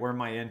right where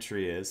my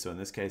entry is. So in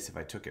this case, if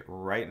I took it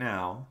right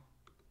now,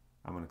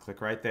 I'm going to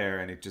click right there,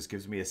 and it just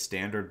gives me a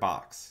standard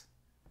box.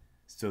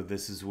 So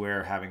this is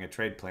where having a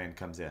trade plan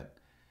comes in.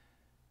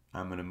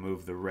 I'm going to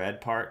move the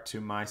red part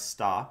to my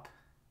stop,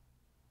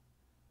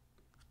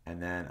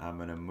 and then I'm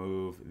going to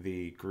move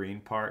the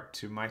green part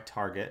to my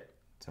target.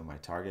 So my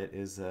target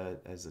is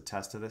as a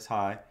test of this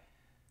high.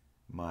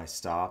 My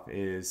stop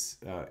is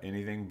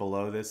anything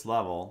below this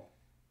level.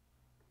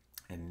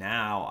 And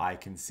now I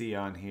can see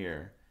on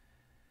here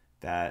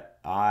that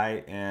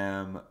I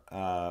am,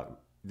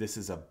 this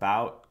is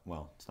about,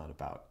 well, it's not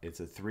about, it's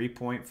a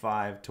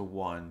 3.5 to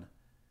 1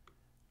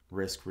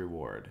 risk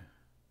reward,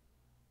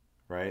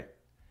 right?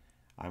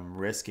 I'm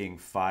risking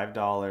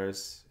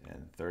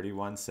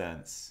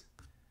 $5.31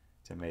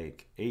 to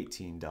make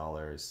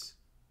 $18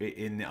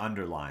 in the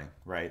underlying,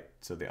 right?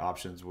 So the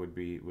options would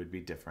be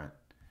different.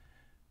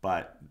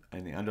 But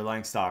in the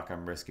underlying stock,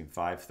 I'm risking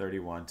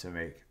 $5.31 to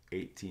make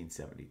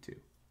 $18.72.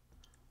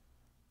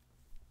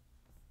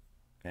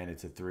 And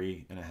it's a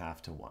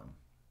 3.5 to 1.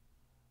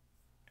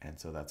 And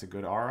so that's a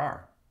good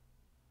RR.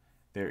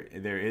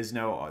 There is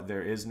no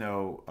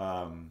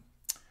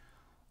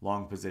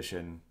long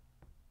position.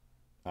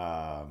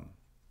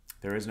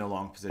 There is no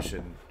long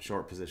position,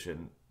 short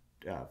position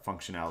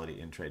functionality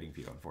in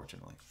TradingView,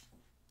 unfortunately.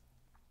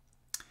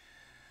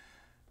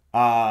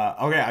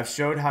 Okay, I've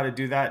showed how to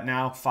do that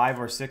now 5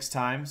 or 6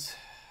 times.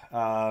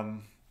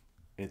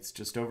 It's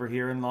just over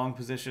here in long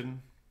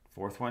position,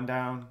 fourth one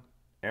down,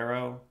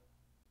 arrow,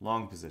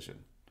 long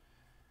position.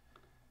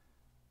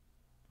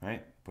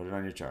 Right? Put it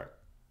on your chart.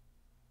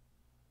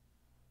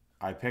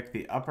 I pick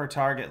the upper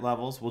target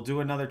levels. We'll do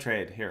another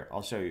trade. Here,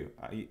 I'll show you.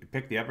 I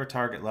pick the upper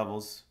target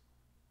levels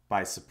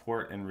by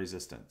support and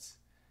resistance.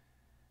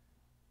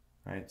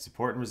 Right?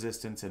 Support and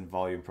resistance and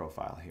volume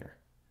profile here.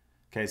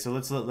 Okay, so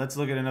let's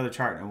look at another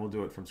chart, and we'll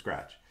do it from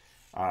scratch.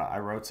 I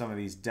wrote some of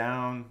these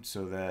down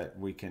so that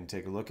we can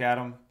take a look at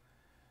them.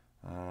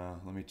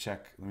 Let me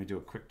check. Let me do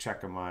a quick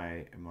check of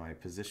my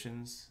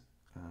positions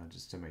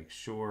just to make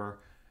sure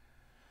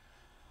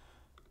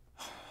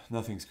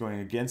nothing's going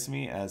against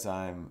me as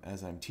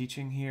I'm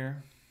teaching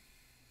here.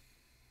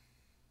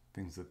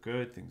 Things look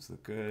good. Things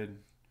look good.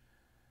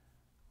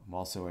 I'm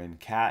also in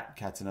cat.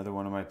 Cat's another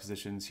one of my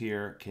positions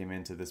here. Came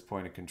into this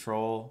point of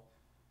control.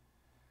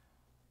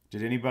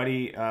 Did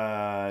anybody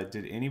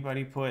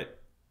put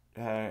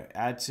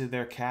add to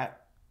their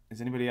cat?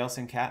 Is anybody else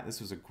in cat? This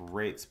was a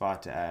great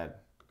spot to add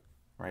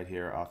right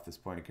here off this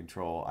point of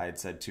control. I had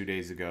said 2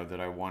 days ago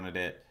that I wanted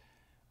it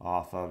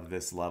off of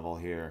this level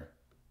here.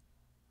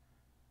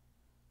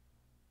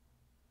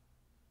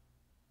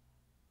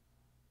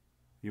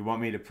 You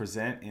want me to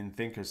present in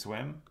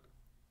Thinkorswim?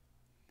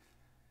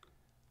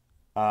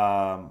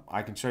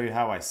 I can show you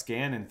how I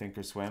scan in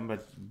Thinkorswim,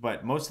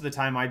 but most of the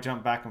time I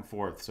jump back and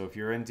forth. So if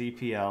you're in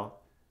DPL,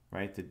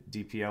 right, the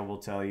DPL will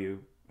tell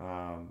you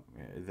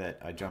that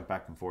I jump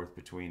back and forth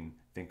between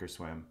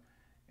Thinkorswim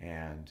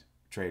and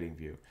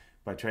TradingView.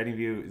 But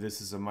TradingView, this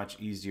is a much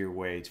easier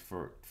way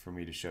for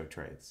me to show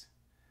trades.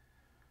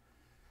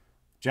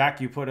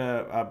 Jack, you put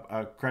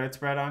a credit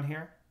spread on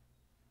here?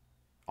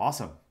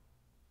 Awesome.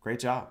 Great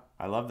job.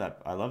 I love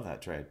that. I love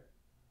that trade.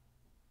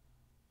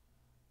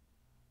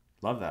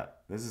 Love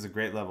that. This is a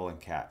great level in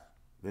CAT.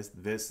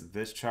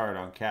 This chart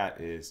on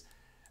CAT is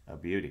a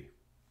beauty.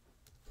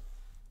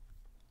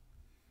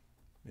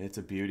 It's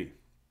a beauty.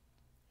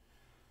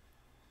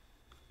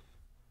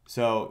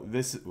 So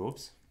this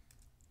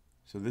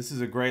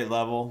is a great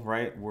level,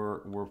 right?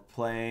 We're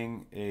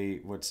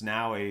playing what's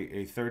now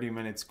a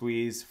 30-minute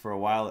squeeze. For a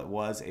while it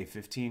was a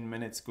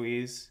 15-minute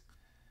squeeze.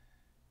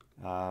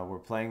 We're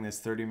playing this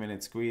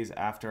 30-minute squeeze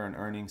after an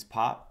earnings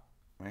pop,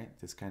 right?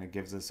 This kind of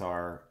gives us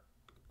our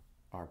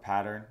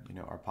pattern,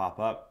 our pop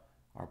up,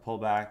 our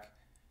pullback,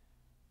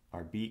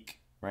 our beak,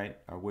 right?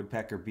 Our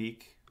woodpecker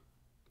beak,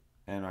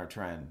 and our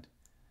trend.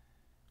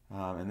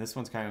 And this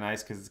one's kind of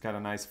nice because it's got a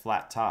nice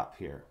flat top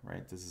here,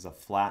 right? This is a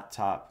flat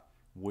top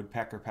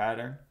woodpecker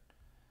pattern.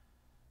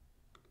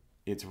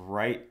 It's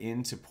right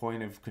into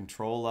point of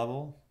control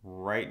level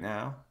right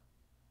now,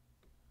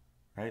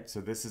 right?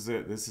 So this is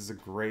a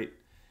great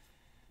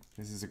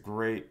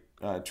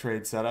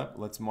trade setup.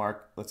 Let's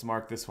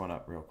mark this one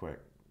up real quick.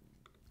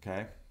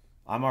 Okay,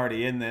 I'm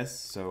already in this,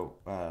 so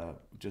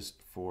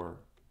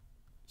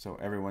so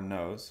everyone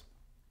knows,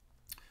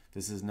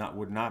 this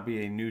would not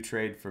be a new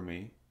trade for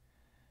me.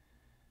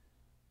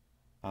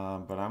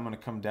 But I'm going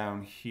to come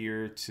down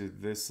here to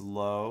this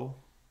low.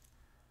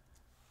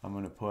 I'm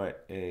going to put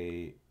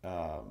a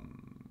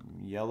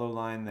yellow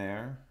line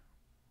there.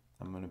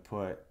 I'm going to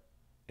put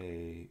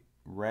a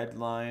red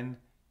line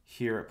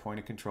here at point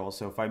of control.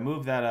 So if I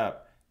move that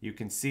up, you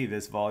can see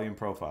this volume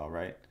profile,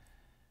 right?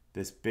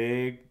 This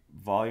big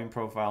volume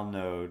profile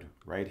node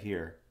right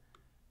here.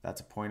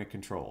 That's a point of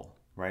control,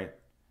 right?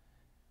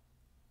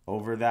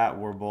 Over that,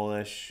 we're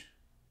bullish.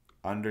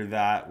 Under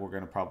that, we're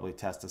going to probably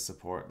test a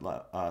support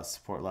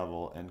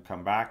level and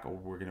come back, or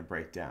we're going to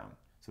break down.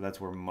 So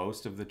that's where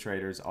most of the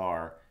traders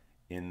are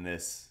in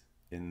this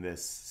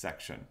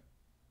section,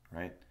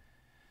 right?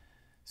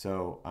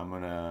 So I'm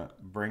going to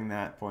bring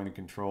that point of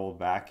control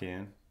back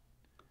in.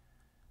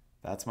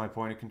 That's my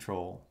point of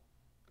control,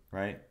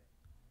 right?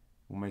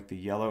 We'll make the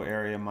yellow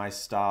area my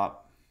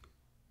stop,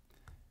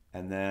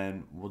 and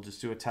then we'll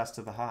just do a test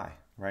of the high,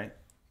 right?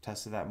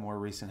 Test of that more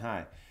recent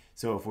high.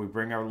 So if we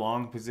bring our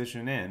long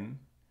position in,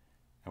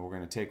 and we're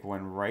going to take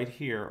one right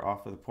here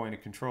off of the point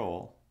of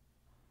control,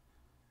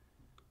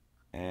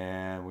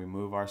 and we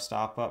move our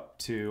stop up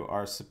to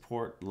our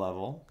support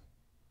level,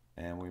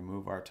 and we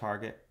move our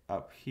target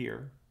up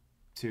here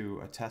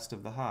to a test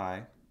of the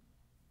high,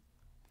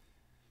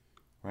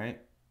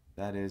 right?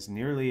 That is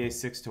nearly a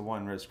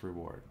 6-to-1 risk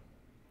reward.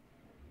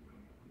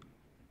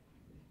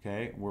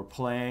 Okay, we're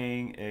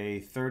playing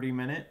a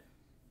 30-minute.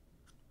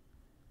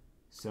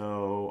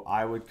 So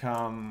I would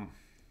come,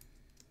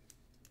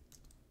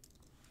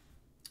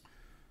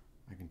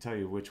 I can tell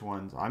you which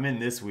ones. I'm in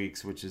this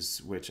week's,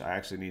 which I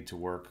actually need to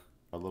work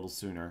a little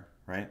sooner,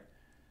 right?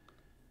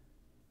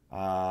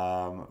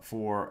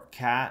 For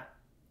CAT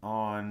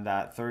on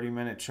that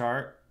 30-minute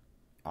chart,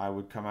 I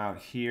would come out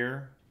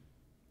here,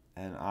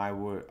 and I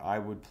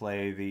would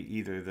play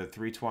either the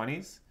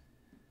 320s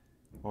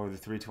or the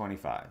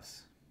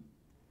 325s.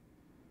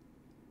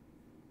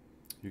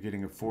 You're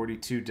getting a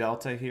 42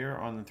 delta here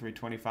on the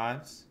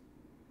 325s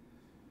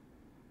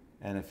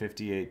and a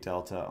 58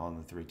 delta on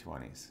the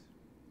 320s.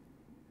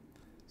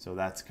 So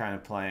that's kind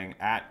of playing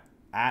at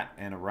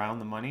and around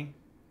the money.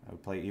 I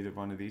would play either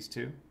one of these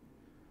two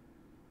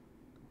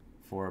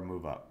for a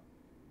move up.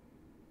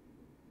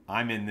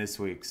 I'm in this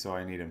week, so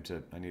I need him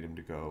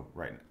to go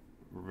right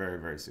very,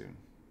 very soon.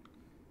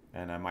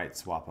 And I might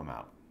swap them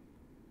out.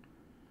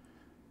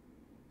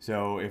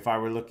 So if I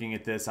were looking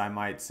at this, I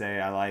might say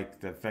I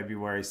like the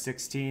February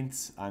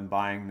 16th. I'm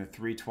buying the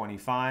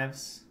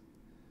 325s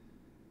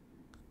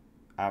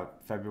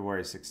out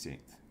February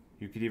 16th.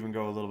 You could even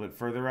go a little bit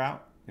further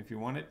out if you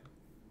wanted.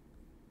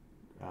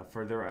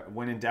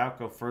 When in doubt,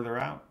 go further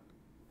out.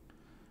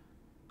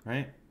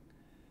 Right?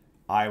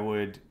 I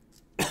would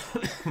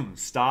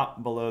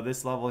stop below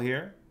this level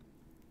here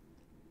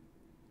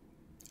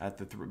at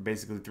the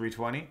basically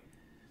 320,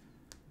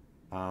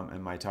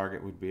 and my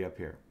target would be up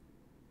here.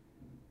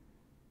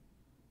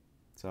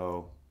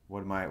 So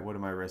what am I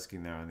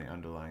risking there on the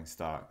underlying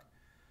stock?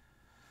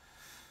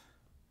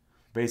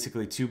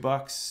 Basically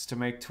 $2 to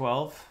make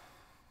 12,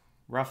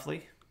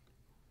 roughly.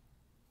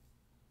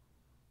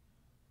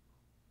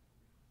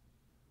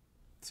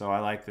 So I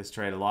like this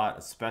trade a lot,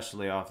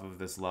 especially off of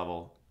this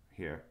level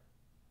here.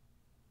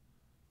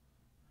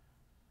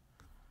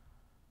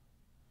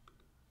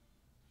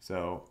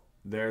 So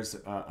there's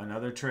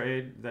another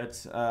trade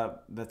that's a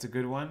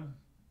good one.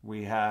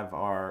 we had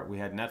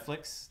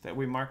Netflix that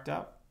we marked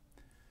up.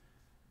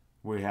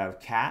 We have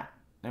Cat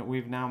that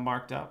we've now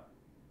marked up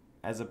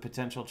as a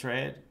potential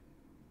trade.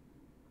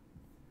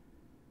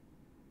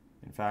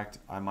 In fact,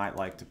 I might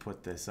like to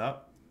put this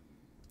up.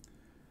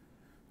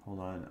 Hold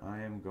on,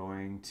 I am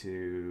going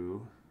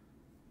to...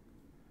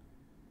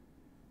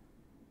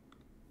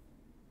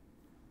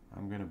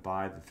 I'm going to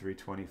buy the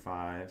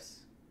 325s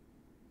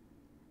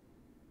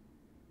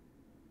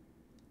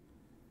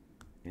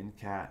in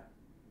Cat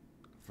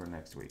for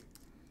next week.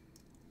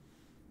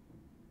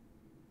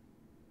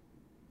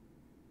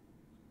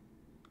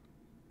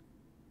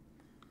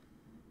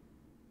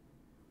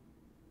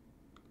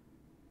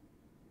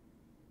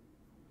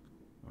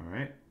 All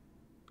right.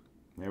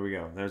 There we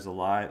go. There's a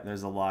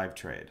live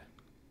trade.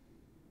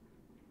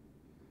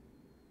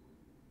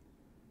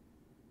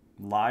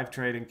 Live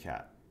trade in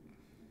Cat.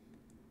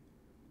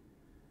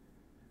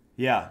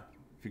 Yeah,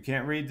 if you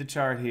can't read the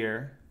chart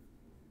here,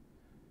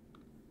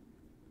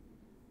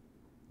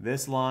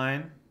 this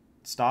line,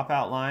 stop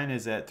out line,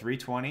 is at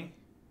 320.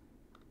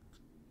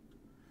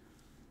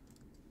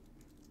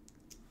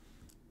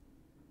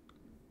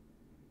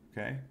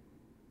 Okay.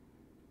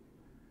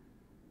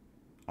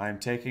 I'm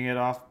taking it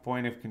off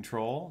point of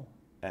control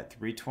at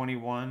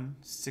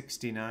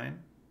 321.69.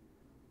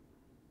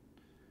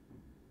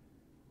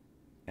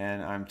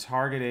 And I'm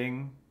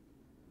targeting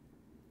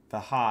the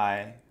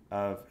high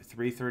of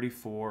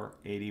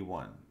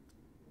 334.81.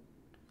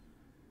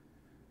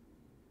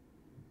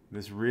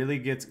 This really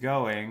gets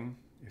going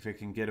if it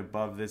can get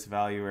above this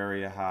value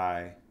area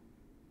high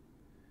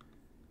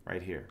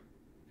right here.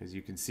 Because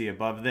you can see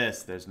above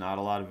this, there's not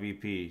a lot of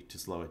VP to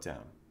slow it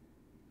down.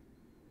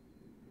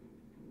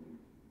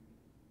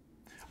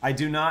 I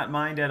do not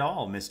mind at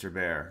all, Mr.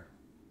 Bear.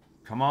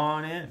 Come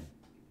on in.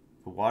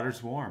 The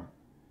water's warm.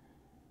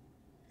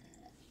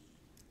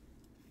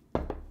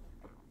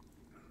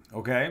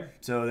 Okay,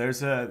 so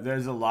there's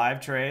a live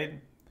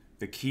trade.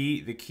 The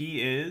key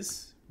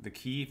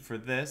for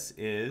this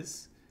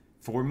is,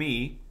 for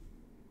me,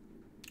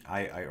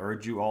 I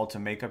urge you all to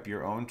make up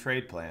your own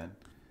trade plan.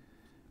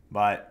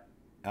 But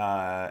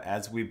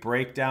as we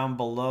break down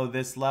below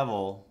this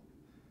level,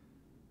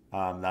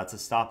 that's a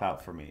stop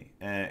out for me.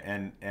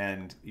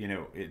 And you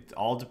know, it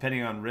all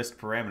depending on risk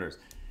parameters.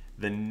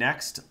 The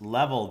next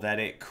level that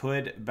it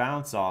could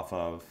bounce off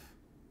of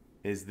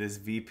is this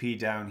VP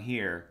down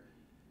here.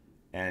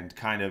 And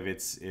kind of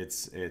it's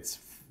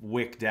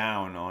wick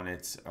down on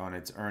its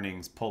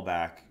earnings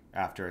pullback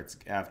after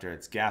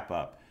its gap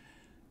up.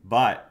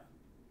 But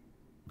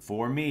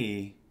for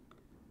me,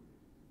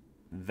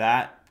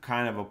 that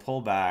kind of a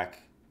pullback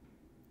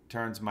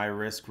turns my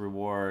risk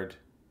reward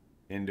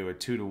into a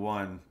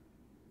 2-to-1,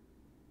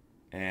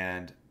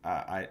 and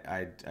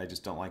I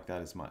just don't like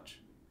that as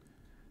much.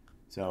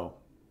 So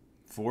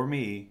for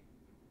me,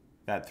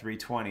 that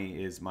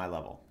 320 is my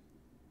level.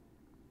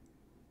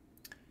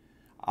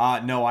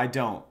 No, I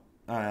don't,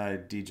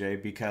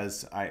 DJ,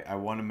 because I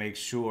want to make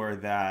sure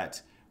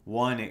that,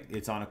 one,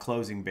 it's on a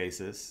closing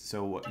basis.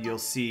 So you'll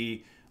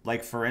see,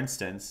 like, for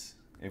instance,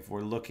 if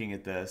we're looking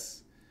at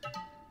this,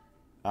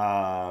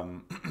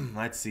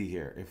 let's see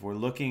here. If we're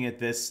looking at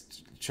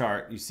this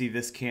chart, you see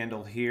this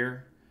candle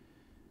here.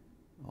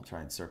 I'll try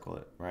and circle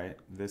it, right?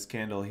 This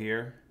candle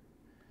here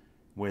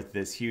with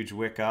this huge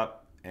wick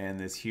up and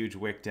this huge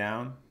wick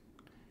down.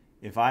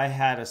 If I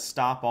had a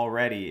stop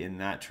already in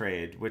that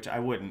trade, which I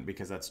wouldn't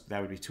because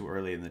that would be too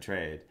early in the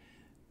trade.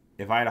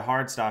 If I had a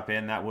hard stop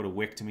in, that would have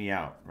wicked me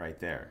out right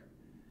there,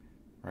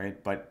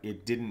 right? But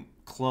it didn't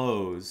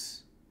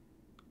close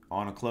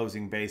on a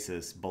closing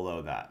basis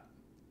below that,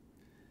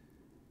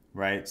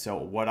 right? So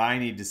what I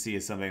need to see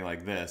is something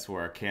like this,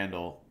 where a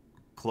candle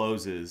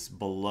closes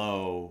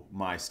below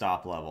my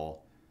stop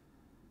level,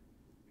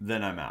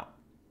 then I'm out.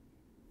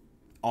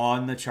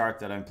 On the chart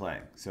that I'm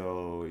playing.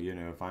 So, you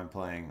know, if I'm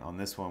playing on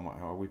this one,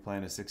 are we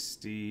playing a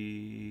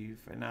 60?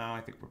 No,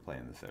 I think we're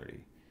playing the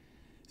 30.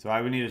 So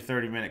I would need a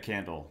 30-minute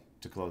candle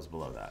to close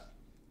below that.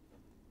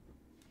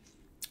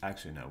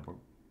 Actually, no.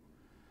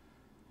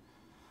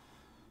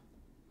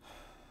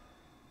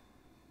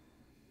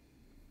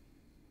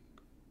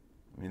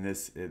 I mean,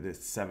 this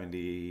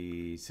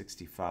 70,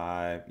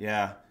 65.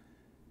 Yeah.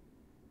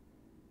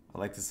 I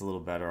like this a little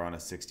better on a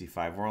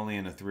 65. We're only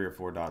in a 3 or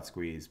 4 dot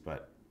squeeze,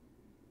 but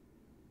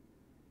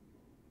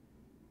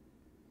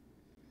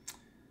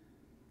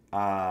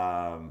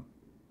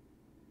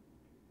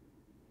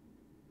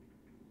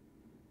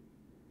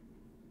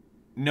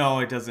no,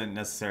 it doesn't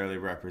necessarily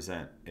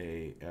represent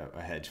a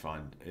hedge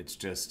fund. It's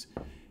just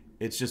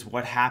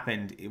what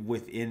happened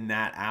within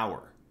that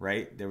hour,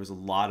 right? There was a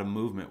lot of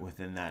movement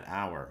within that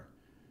hour,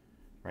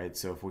 right?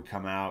 So if we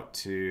come out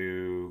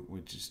to,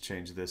 we just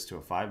change this to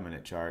a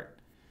 5-minute chart,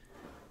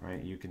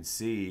 right? You can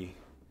see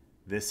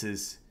this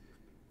is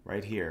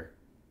right here.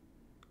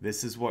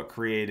 This is what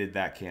created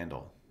that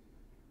candle.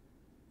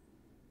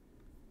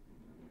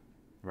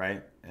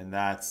 Right? And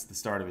that's the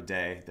start of a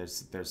day.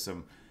 There's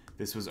some,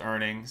 this was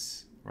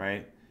earnings,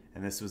 right?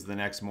 And this was the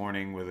next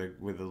morning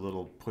with a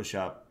little push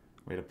up.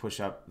 We had to push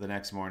up the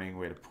next morning.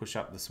 We had to push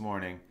up this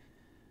morning.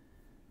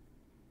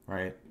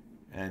 right?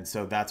 And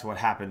so that's what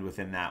happened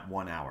within that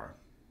 1 hour.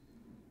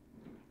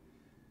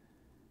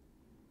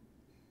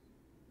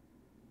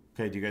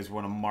 Okay, do you guys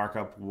want to mark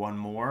up one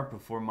more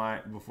before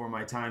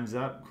my time's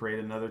up? Create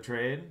another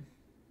trade?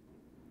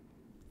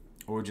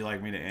 Or would you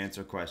like me to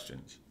answer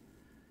questions?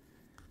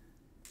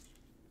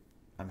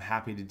 I'm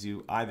happy to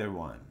do either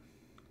one.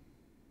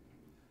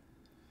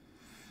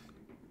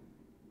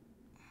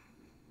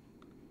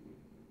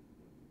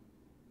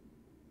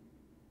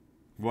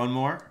 One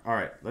more? All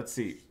right, let's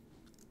see.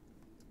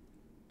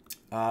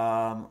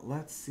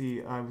 Let's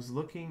see. I was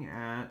looking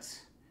at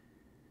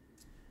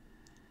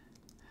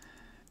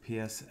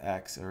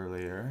PSX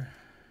earlier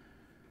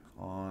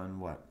on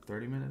what,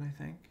 30 minute, I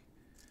think?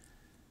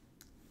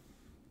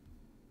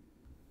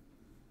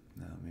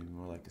 No, maybe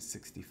more like a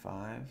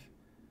 65.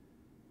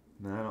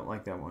 No, I don't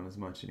like that one as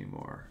much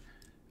anymore.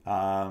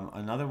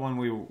 Another one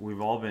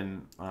we've all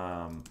been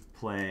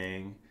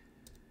playing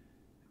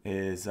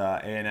is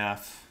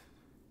ANF.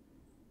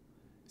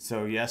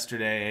 So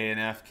yesterday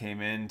ANF came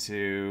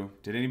into.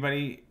 Did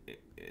anybody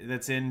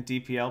that's in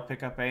DPL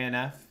pick up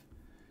ANF?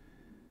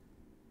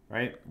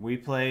 Right? We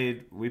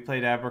played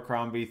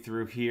Abercrombie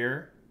through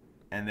here,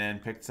 and then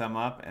picked some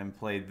up and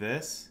played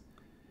this.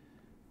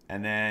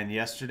 And then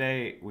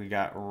yesterday, we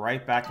got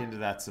right back into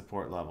that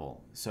support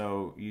level.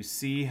 So you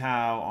see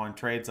how on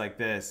trades like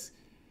this,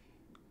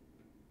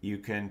 you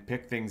can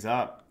pick things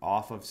up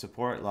off of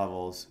support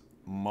levels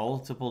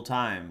multiple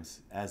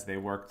times as they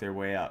work their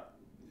way up.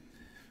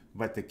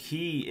 But the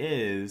key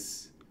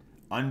is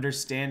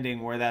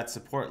understanding where that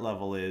support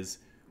level is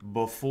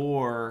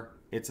before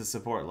it's a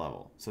support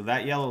level. So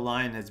that yellow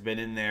line has been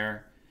in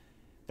there.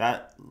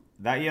 That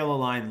yellow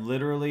line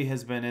literally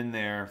has been in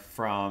there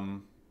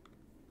from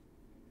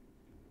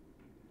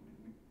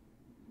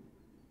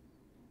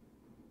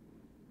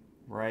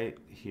right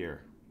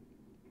here.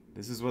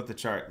 This is what the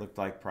chart looked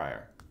like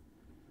prior.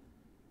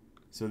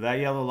 So that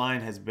yellow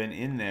line has been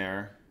in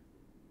there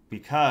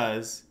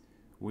because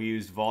we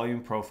used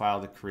volume profile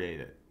to create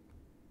it.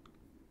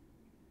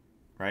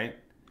 Right?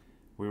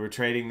 We were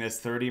trading this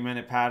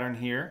 30-minute pattern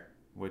here,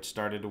 which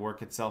started to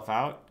work itself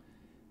out.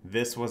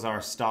 This was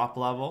our stop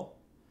level.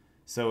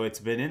 So it's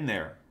been in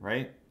there,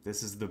 right?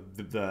 This is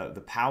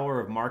the power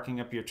of marking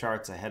up your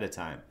charts ahead of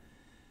time.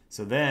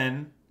 So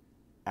then,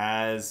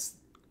 as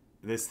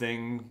this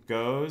thing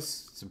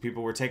goes, some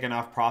people were taking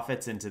off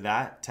profits into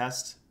that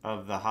test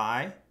of the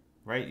high,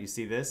 right? You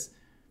see this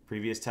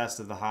previous test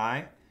of the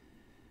high.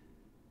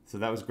 So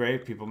that was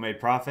great. People made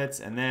profits,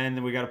 and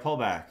then we got a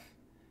pullback.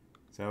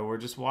 So we're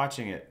just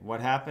watching it. What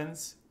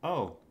happens?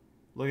 Oh,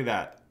 look at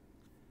that.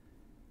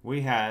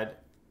 We had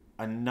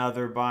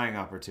another buying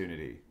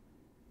opportunity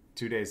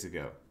 2 days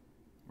ago,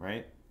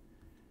 right?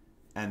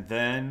 And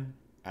then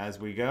as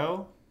we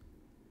go,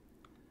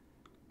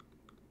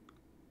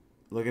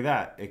 look at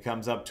that. It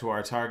comes up to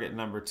our target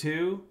number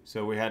 2.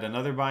 So we had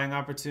another buying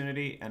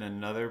opportunity and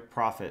another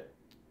profit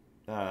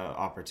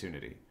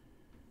opportunity,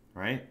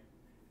 right?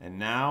 And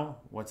now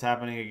what's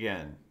happening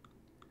again?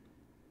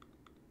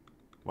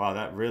 Wow,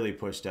 that really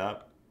pushed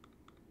up.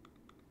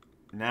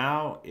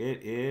 Now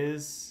it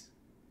is,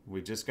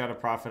 we just got a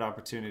profit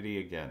opportunity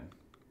again,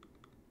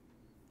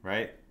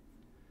 right?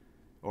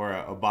 Or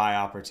a buy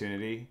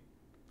opportunity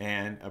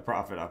and a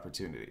profit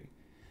opportunity.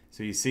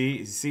 So you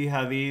see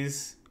how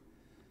these,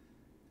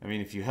 I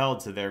mean, if you held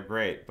to there,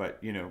 great. But,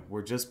 you know,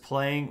 we're just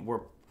playing,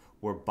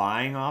 we're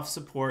buying off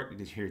support.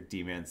 You hear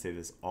D-Man say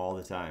this all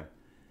the time.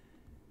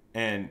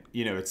 And,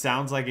 you know, it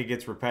sounds like it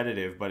gets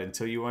repetitive, but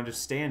until you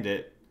understand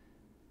it,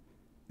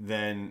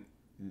 then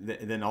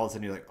all of a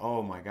sudden you're like,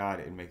 oh my God,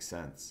 it makes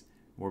sense.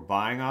 We're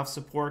buying off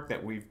support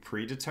that we've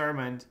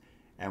predetermined,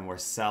 and we're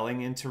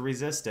selling into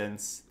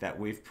resistance that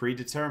we've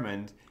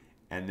predetermined,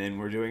 and then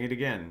we're doing it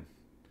again.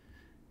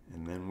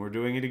 And then we're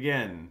doing it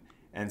again.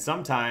 And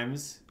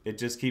sometimes it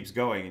just keeps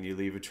going and you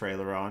leave a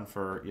trailer on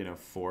for, you know,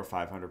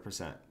 400 or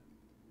 500%.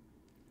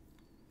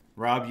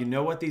 Rob, you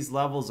know what these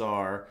levels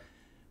are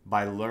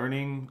by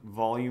learning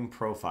volume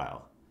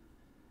profile,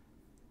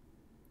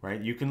 right?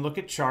 You can look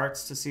at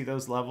charts to see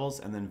those levels,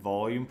 and then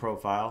volume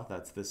profile,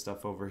 that's this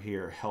stuff over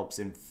here, helps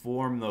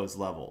inform those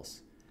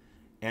levels.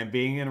 And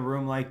being in a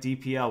room like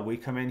DPL, we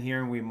come in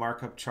here and we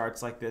mark up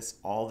charts like this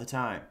all the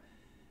time.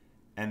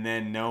 And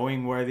then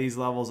knowing where these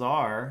levels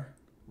are,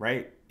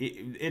 right?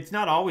 It's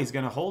not always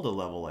going to hold a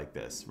level like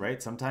this,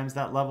 right? Sometimes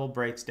that level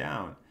breaks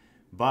down.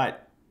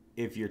 But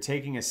if you're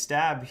taking a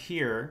stab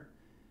here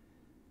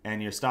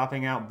and you're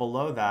stopping out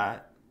below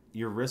that,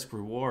 your risk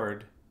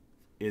reward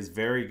is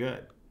very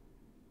good,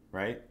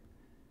 right?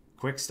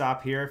 Quick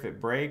stop here if it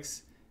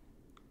breaks,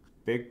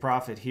 big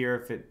profit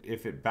here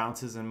if it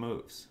bounces and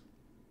moves.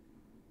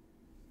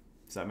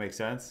 Does that make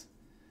sense?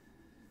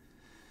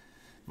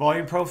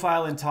 Volume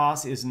profile in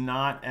TOS is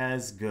not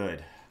as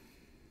good.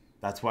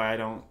 That's why I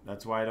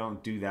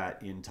don't do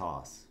that in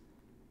TOS.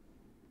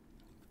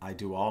 I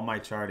do all my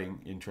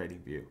charting in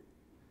TradingView.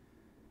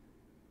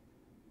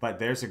 But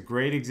there's a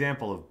great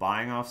example of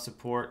buying off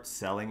support,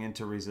 selling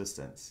into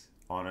resistance.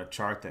 on a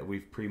chart that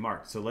we've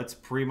pre-marked. So let's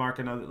pre-mark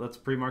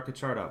a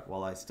chart up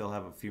while I still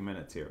have a few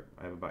minutes here.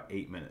 I have about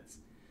 8 minutes.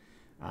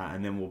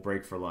 And then we'll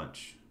break for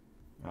lunch.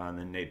 And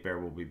then Nate Bear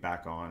will be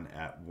back on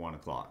at 1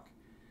 o'clock.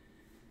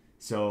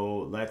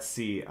 So let's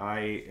see.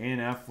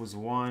 ANF was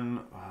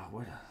one.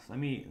 Let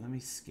me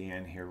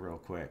scan here real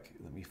quick.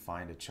 Let me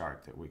find a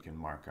chart that we can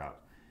mark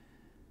up.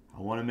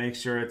 I want to make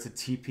sure it's a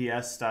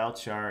TPS style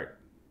chart.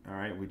 All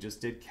right, we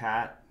just did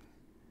CAT.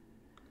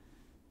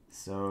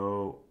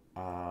 So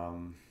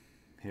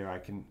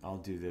here I'll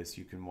do this.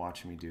 You can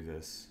watch me do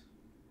this.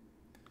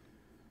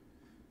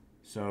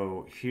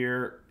 So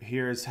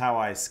here's how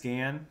I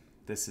scan.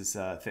 This is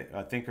a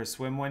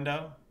Thinkorswim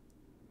window.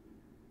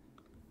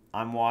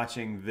 I'm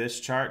watching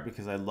this chart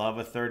because I love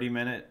a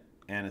 30-minute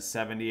and a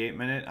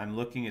 78-minute. I'm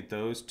looking at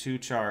those two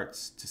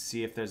charts to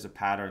see if there's a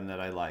pattern that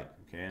I like.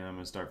 Okay, and I'm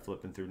going to start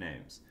flipping through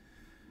names.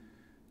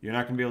 You're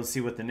not going to be able to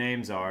see what the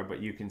names are,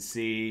 but you can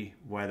see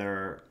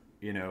whether,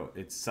 you know,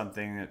 it's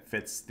something that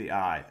fits the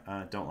eye.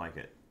 Don't like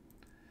it.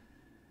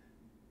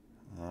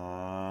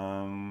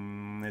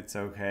 It's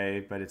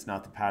okay, but it's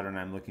not the pattern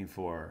I'm looking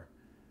for.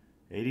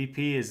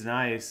 ADP is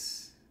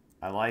nice.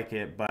 I like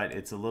it, but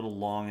it's a little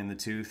long in the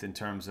tooth in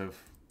terms of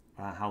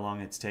how long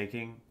it's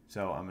taking.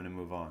 So I'm going to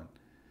move on.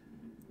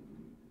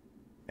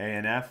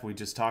 ANF, we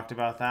just talked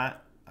about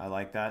that. I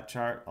like that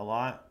chart a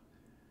lot.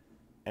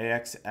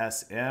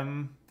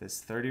 AXSM,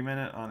 this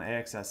 30-minute on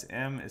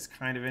AXSM is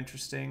kind of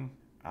interesting.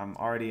 I'm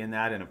already in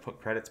that in a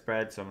put credit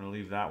spread, so I'm going to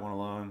leave that one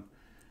alone.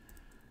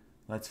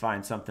 Let's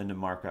find something to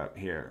mark up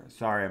here.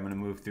 Sorry, I'm going to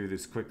move through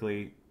this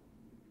quickly.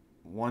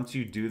 Once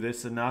you do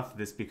this enough,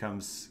 this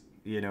becomes,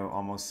 you know,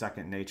 almost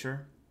second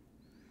nature.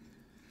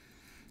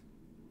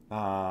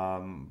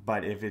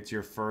 But if it's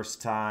your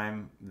first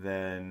time,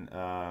 then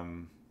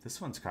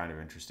this one's kind of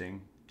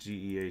interesting.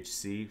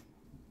 GEHC.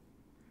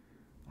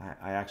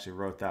 I actually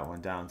wrote that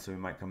one down, so we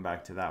might come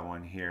back to that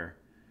one here.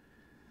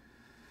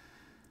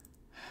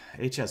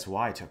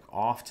 HSY took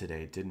off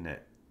today, didn't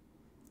it?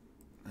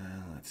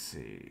 Let's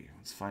see.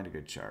 Let's find a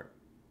good chart.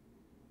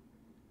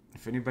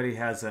 If anybody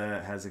has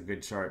a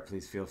good chart,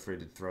 please feel free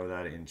to throw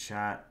that in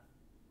chat,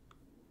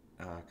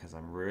 because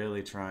I'm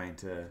really trying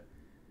to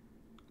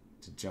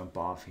jump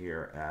off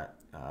here at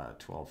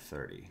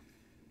 12:30.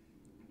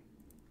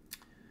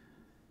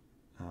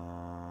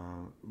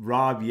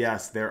 Rob,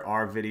 yes, there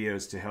are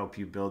videos to help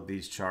you build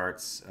these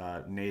charts.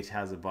 Nate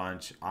has a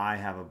bunch. I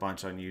have a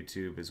bunch on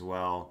YouTube as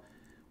well,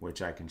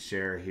 which I can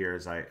share here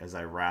as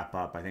I wrap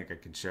up. I think I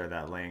can share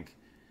that link.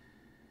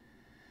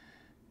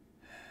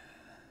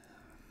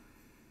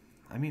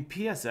 I mean,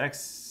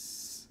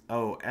 PSX,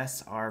 oh,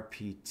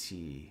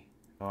 SRPT.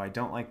 Oh, I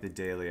don't like the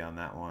daily on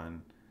that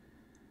one.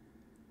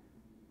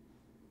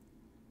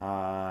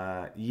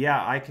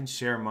 Yeah, I can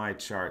share my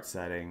chart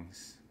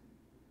settings.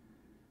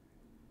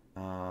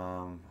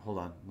 Hold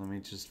on, let me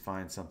just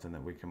find something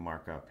that we can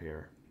mark up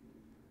here,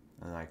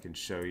 and I can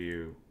show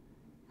you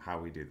how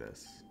we do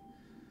this.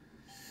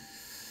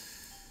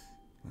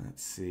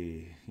 Let's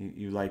see.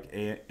 You like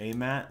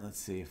AMAT? Let's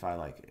see if I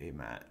like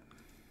AMAT.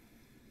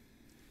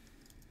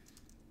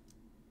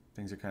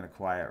 Things are kind of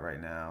quiet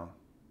right now.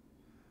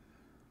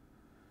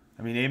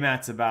 I mean,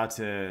 AMAT's about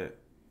to...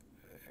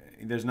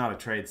 There's not a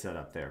trade set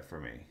up there for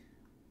me.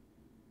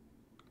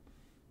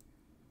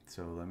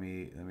 So let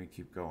me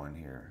keep going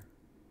here.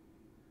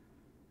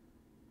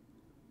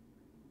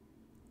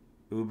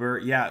 Uber,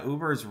 yeah,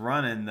 Uber's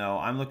running though.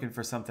 I'm looking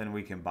for something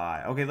we can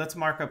buy. Okay, let's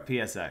mark up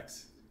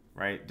PSX,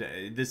 right?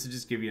 This will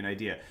just give you an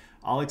idea.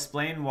 I'll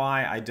explain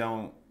why I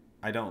don't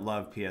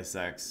love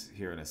PSX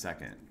here in a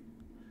second.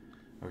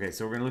 Okay,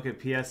 so we're gonna look at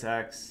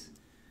PSX.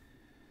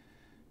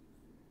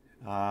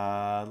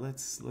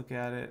 Let's look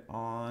at it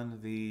on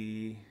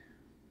the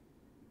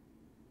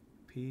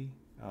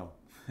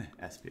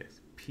SPS,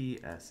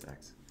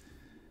 PSX.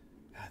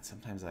 God,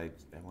 sometimes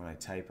when I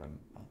type,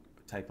 I'll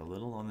type a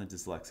little on the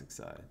dyslexic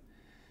side.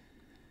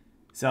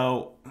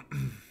 So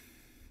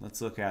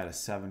let's look at a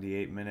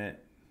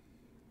 78-minute.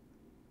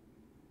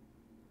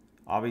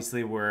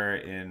 Obviously, we're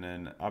in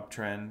an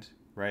uptrend,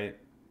 right?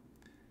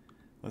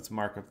 Let's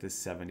mark up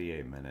this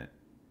 78-minute.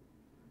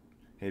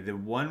 Hey, the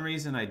one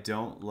reason I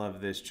don't love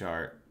this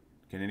chart,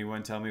 can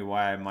anyone tell me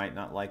why I might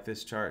not like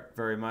this chart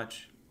very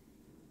much?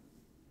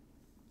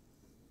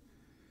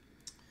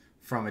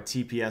 From a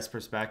TPS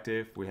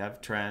perspective, we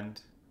have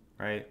trend,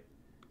 right?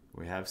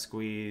 We have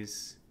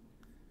squeeze.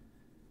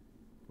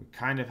 We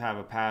kind of have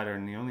a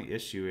pattern. The only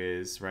issue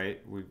is,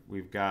 right,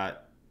 we've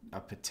got a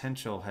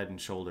potential head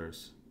and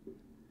shoulders.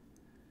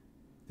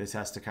 This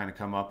has to kind of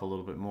come up a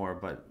little bit more,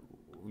 but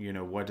you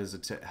know,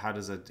 how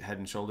does a head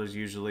and shoulders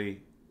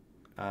usually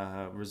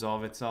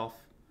resolve itself?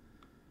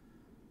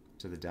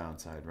 To the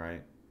downside,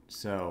 right?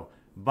 So,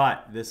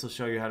 but this will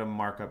show you how to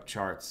mark up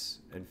charts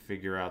and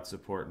figure out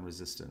support and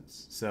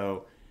resistance.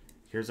 So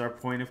here's our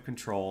point of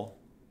control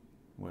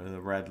with a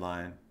red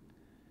line.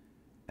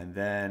 And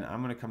then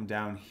I'm going to come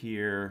down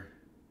here.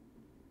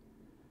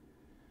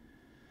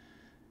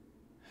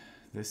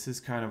 This is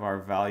kind of our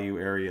value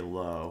area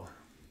low.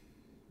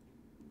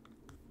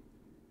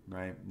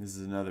 right? This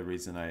is another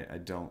reason I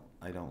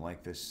don't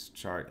like this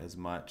chart as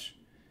much.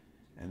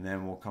 And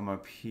then we'll come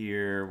up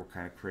here, we'll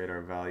kind of create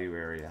our value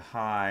area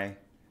high,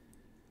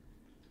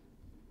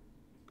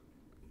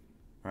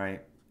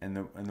 right?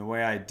 And the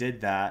way I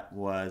did that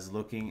was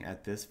looking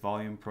at this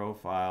volume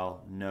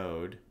profile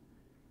node,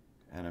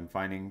 and I'm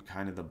finding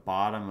kind of the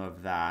bottom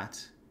of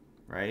that,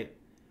 right?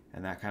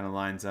 And that kind of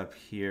lines up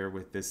here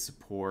with this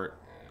support,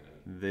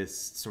 this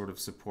sort of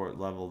support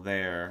level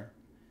there,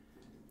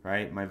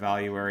 right? My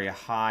value area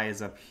high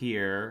is up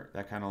here.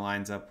 That kind of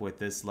lines up with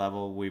this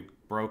level. We've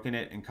broken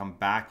it and come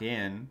back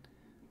in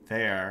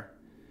there,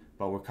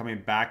 but we're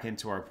coming back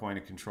into our point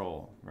of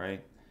control,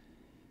 right?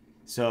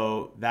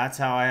 So that's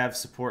how I have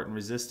support and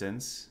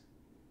resistance,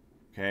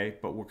 okay?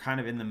 But we're kind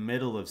of in the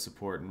middle of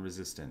support and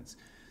resistance.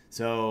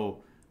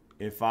 So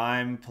if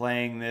I'm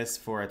playing this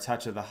for a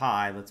touch of the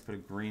high, let's put a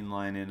green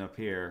line in up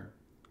here,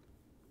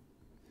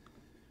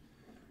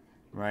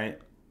 right?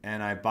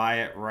 And I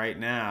buy it right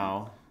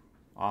now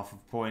off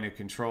of point of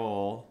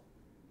control.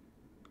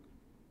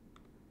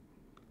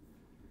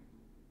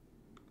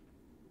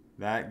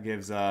 That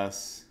gives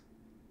us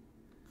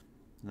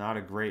not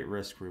a great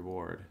risk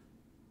reward.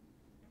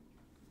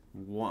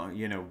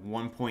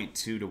 1.2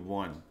 to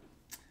 1.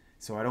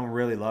 So I don't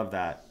really love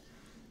that.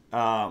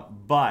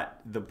 But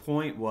the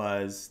point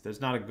was,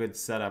 there's not a good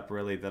setup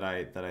really that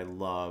I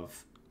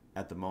love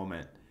at the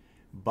moment.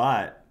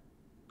 But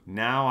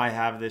now I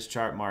have this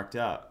chart marked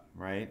up,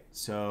 right?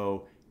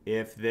 So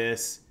if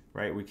this,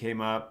 right, we came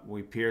up,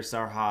 we pierced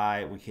our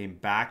high, we came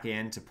back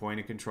into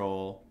point of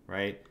control,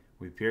 right?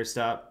 We pierced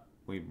up,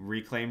 we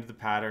reclaimed the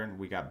pattern,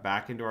 we got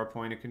back into our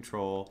point of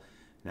control.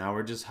 Now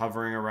we're just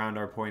hovering around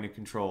our point of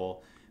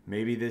control.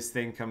 Maybe this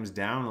thing comes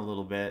down a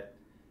little bit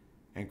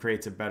and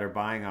creates a better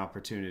buying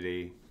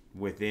opportunity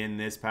within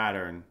this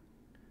pattern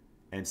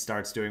and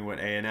starts doing what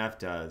ANF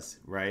does,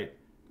 right?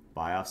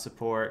 Buy off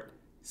support,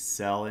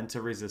 sell into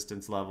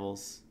resistance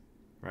levels,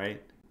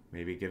 right?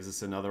 Maybe it gives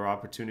us another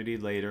opportunity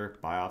later,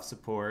 buy off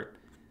support,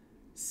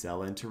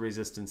 sell into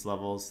resistance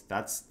levels.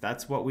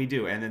 That's what we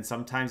do. And then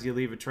sometimes you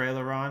leave a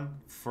trailer on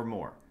for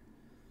more.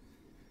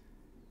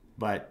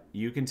 But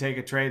you can take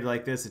a trade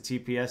like this, a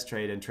TPS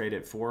trade, and trade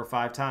it 4 or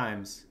 5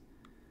 times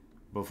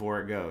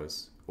before it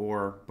goes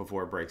or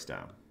before it breaks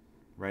down,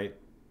 right?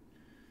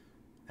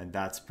 And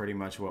that's pretty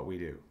much what we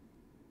do.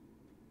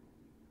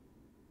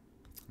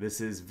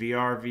 This is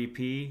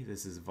VRVP.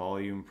 This is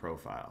volume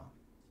profile.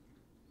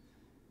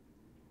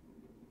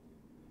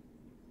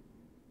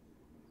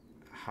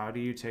 How do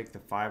you take the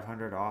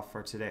 500 off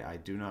for today? I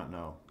do not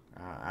know.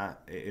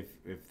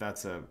 If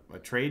that's a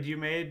trade you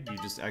made, you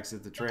just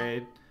exit the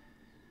trade.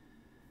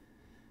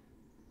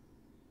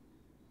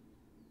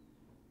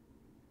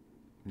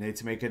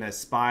 Nate's making a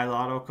SPY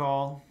lotto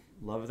call.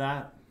 Love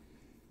that.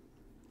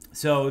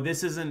 So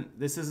this isn't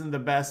the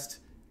best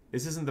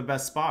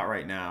spot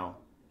right now,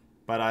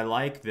 but I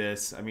like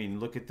this. I mean,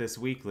 look at this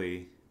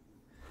weekly.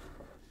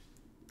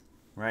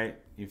 Right?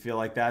 You feel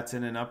like that's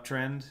in an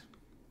uptrend?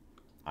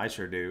 I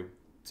sure do.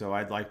 So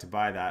I'd like to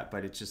buy that,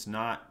 but it's just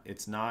not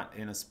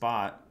in a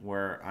spot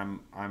where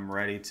I'm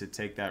ready to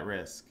take that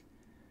risk.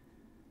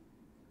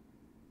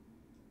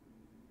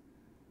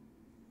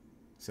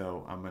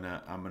 So I'm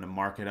gonna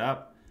mark it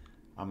up.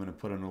 I'm gonna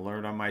put an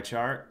alert on my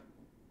chart,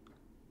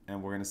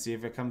 and we're gonna see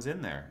if it comes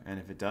in there. And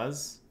if it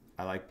does,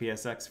 I like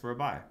PSX for a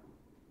buy.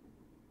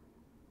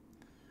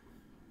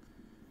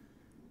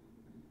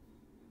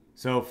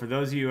 So for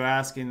those of you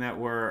asking that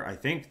I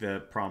think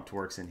the prompt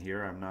works in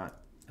here. I'm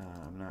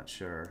not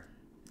sure.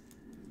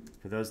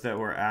 For those that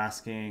were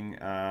asking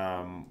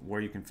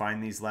where you can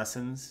find these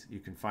lessons, you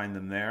can find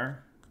them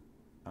there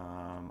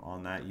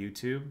on that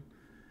YouTube.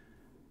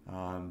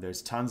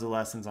 There's tons of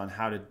lessons on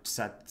how to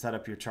set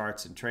up your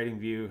charts in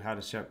TradingView, how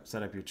to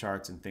set up your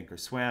charts in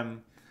Thinkorswim,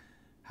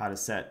 how to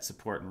set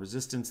support and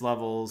resistance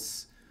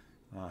levels,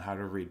 how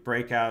to read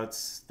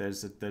breakouts.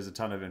 There's a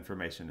ton of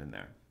information in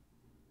there.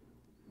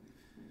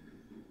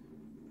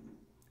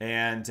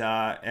 And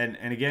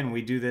again,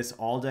 we do this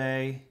all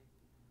day,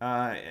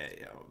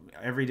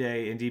 every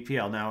day in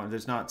DPL. Now,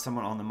 there's not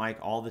someone on the mic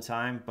all the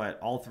time, but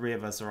all 3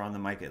 of us are on the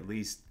mic at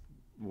least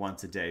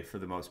once a day for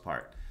the most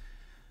part.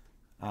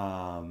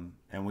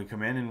 And we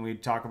come in and we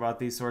talk about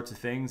these sorts of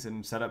things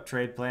and set up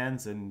trade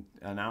plans and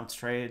announce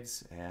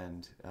trades,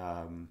 and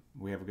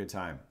we have a good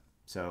time.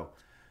 So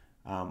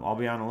I'll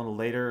be on a little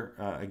later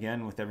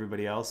again with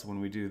everybody else when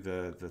we do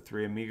the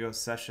 3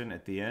 Amigos session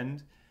at the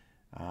end.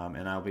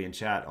 And I'll be in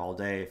chat all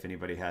day. If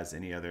anybody has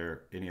any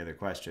other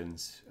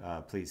questions,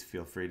 please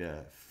feel free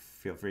to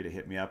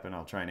hit me up, and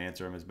I'll try and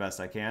answer them as best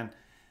I can.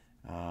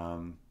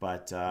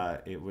 But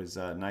it was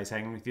nice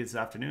hanging with you this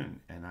afternoon,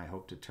 and I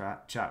hope to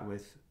chat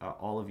with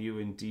all of you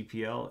in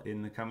DPL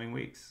in the coming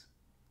weeks.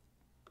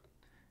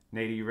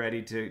 Nate, are you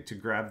ready to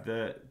grab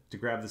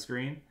the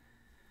screen?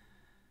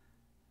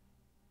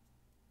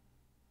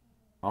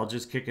 I'll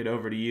just kick it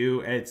over to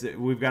you.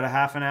 We've got a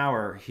half an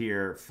hour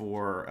here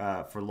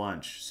for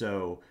lunch,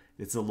 so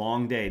it's a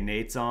long day.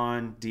 Nate's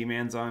on,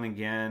 D-Man's on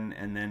again,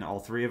 and then all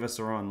 3 of us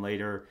are on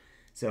later.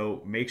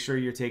 So make sure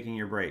you're taking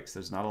your breaks.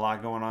 There's not a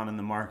lot going on in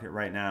the market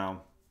right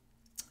now.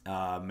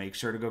 Make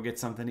sure to go get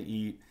something to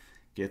eat,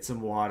 get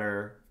some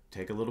water,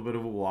 take a little bit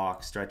of a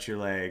walk, stretch your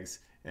legs,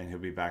 and he'll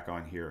be back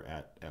on here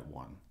at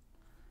 1.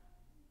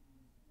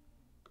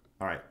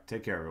 All right,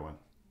 take care, everyone.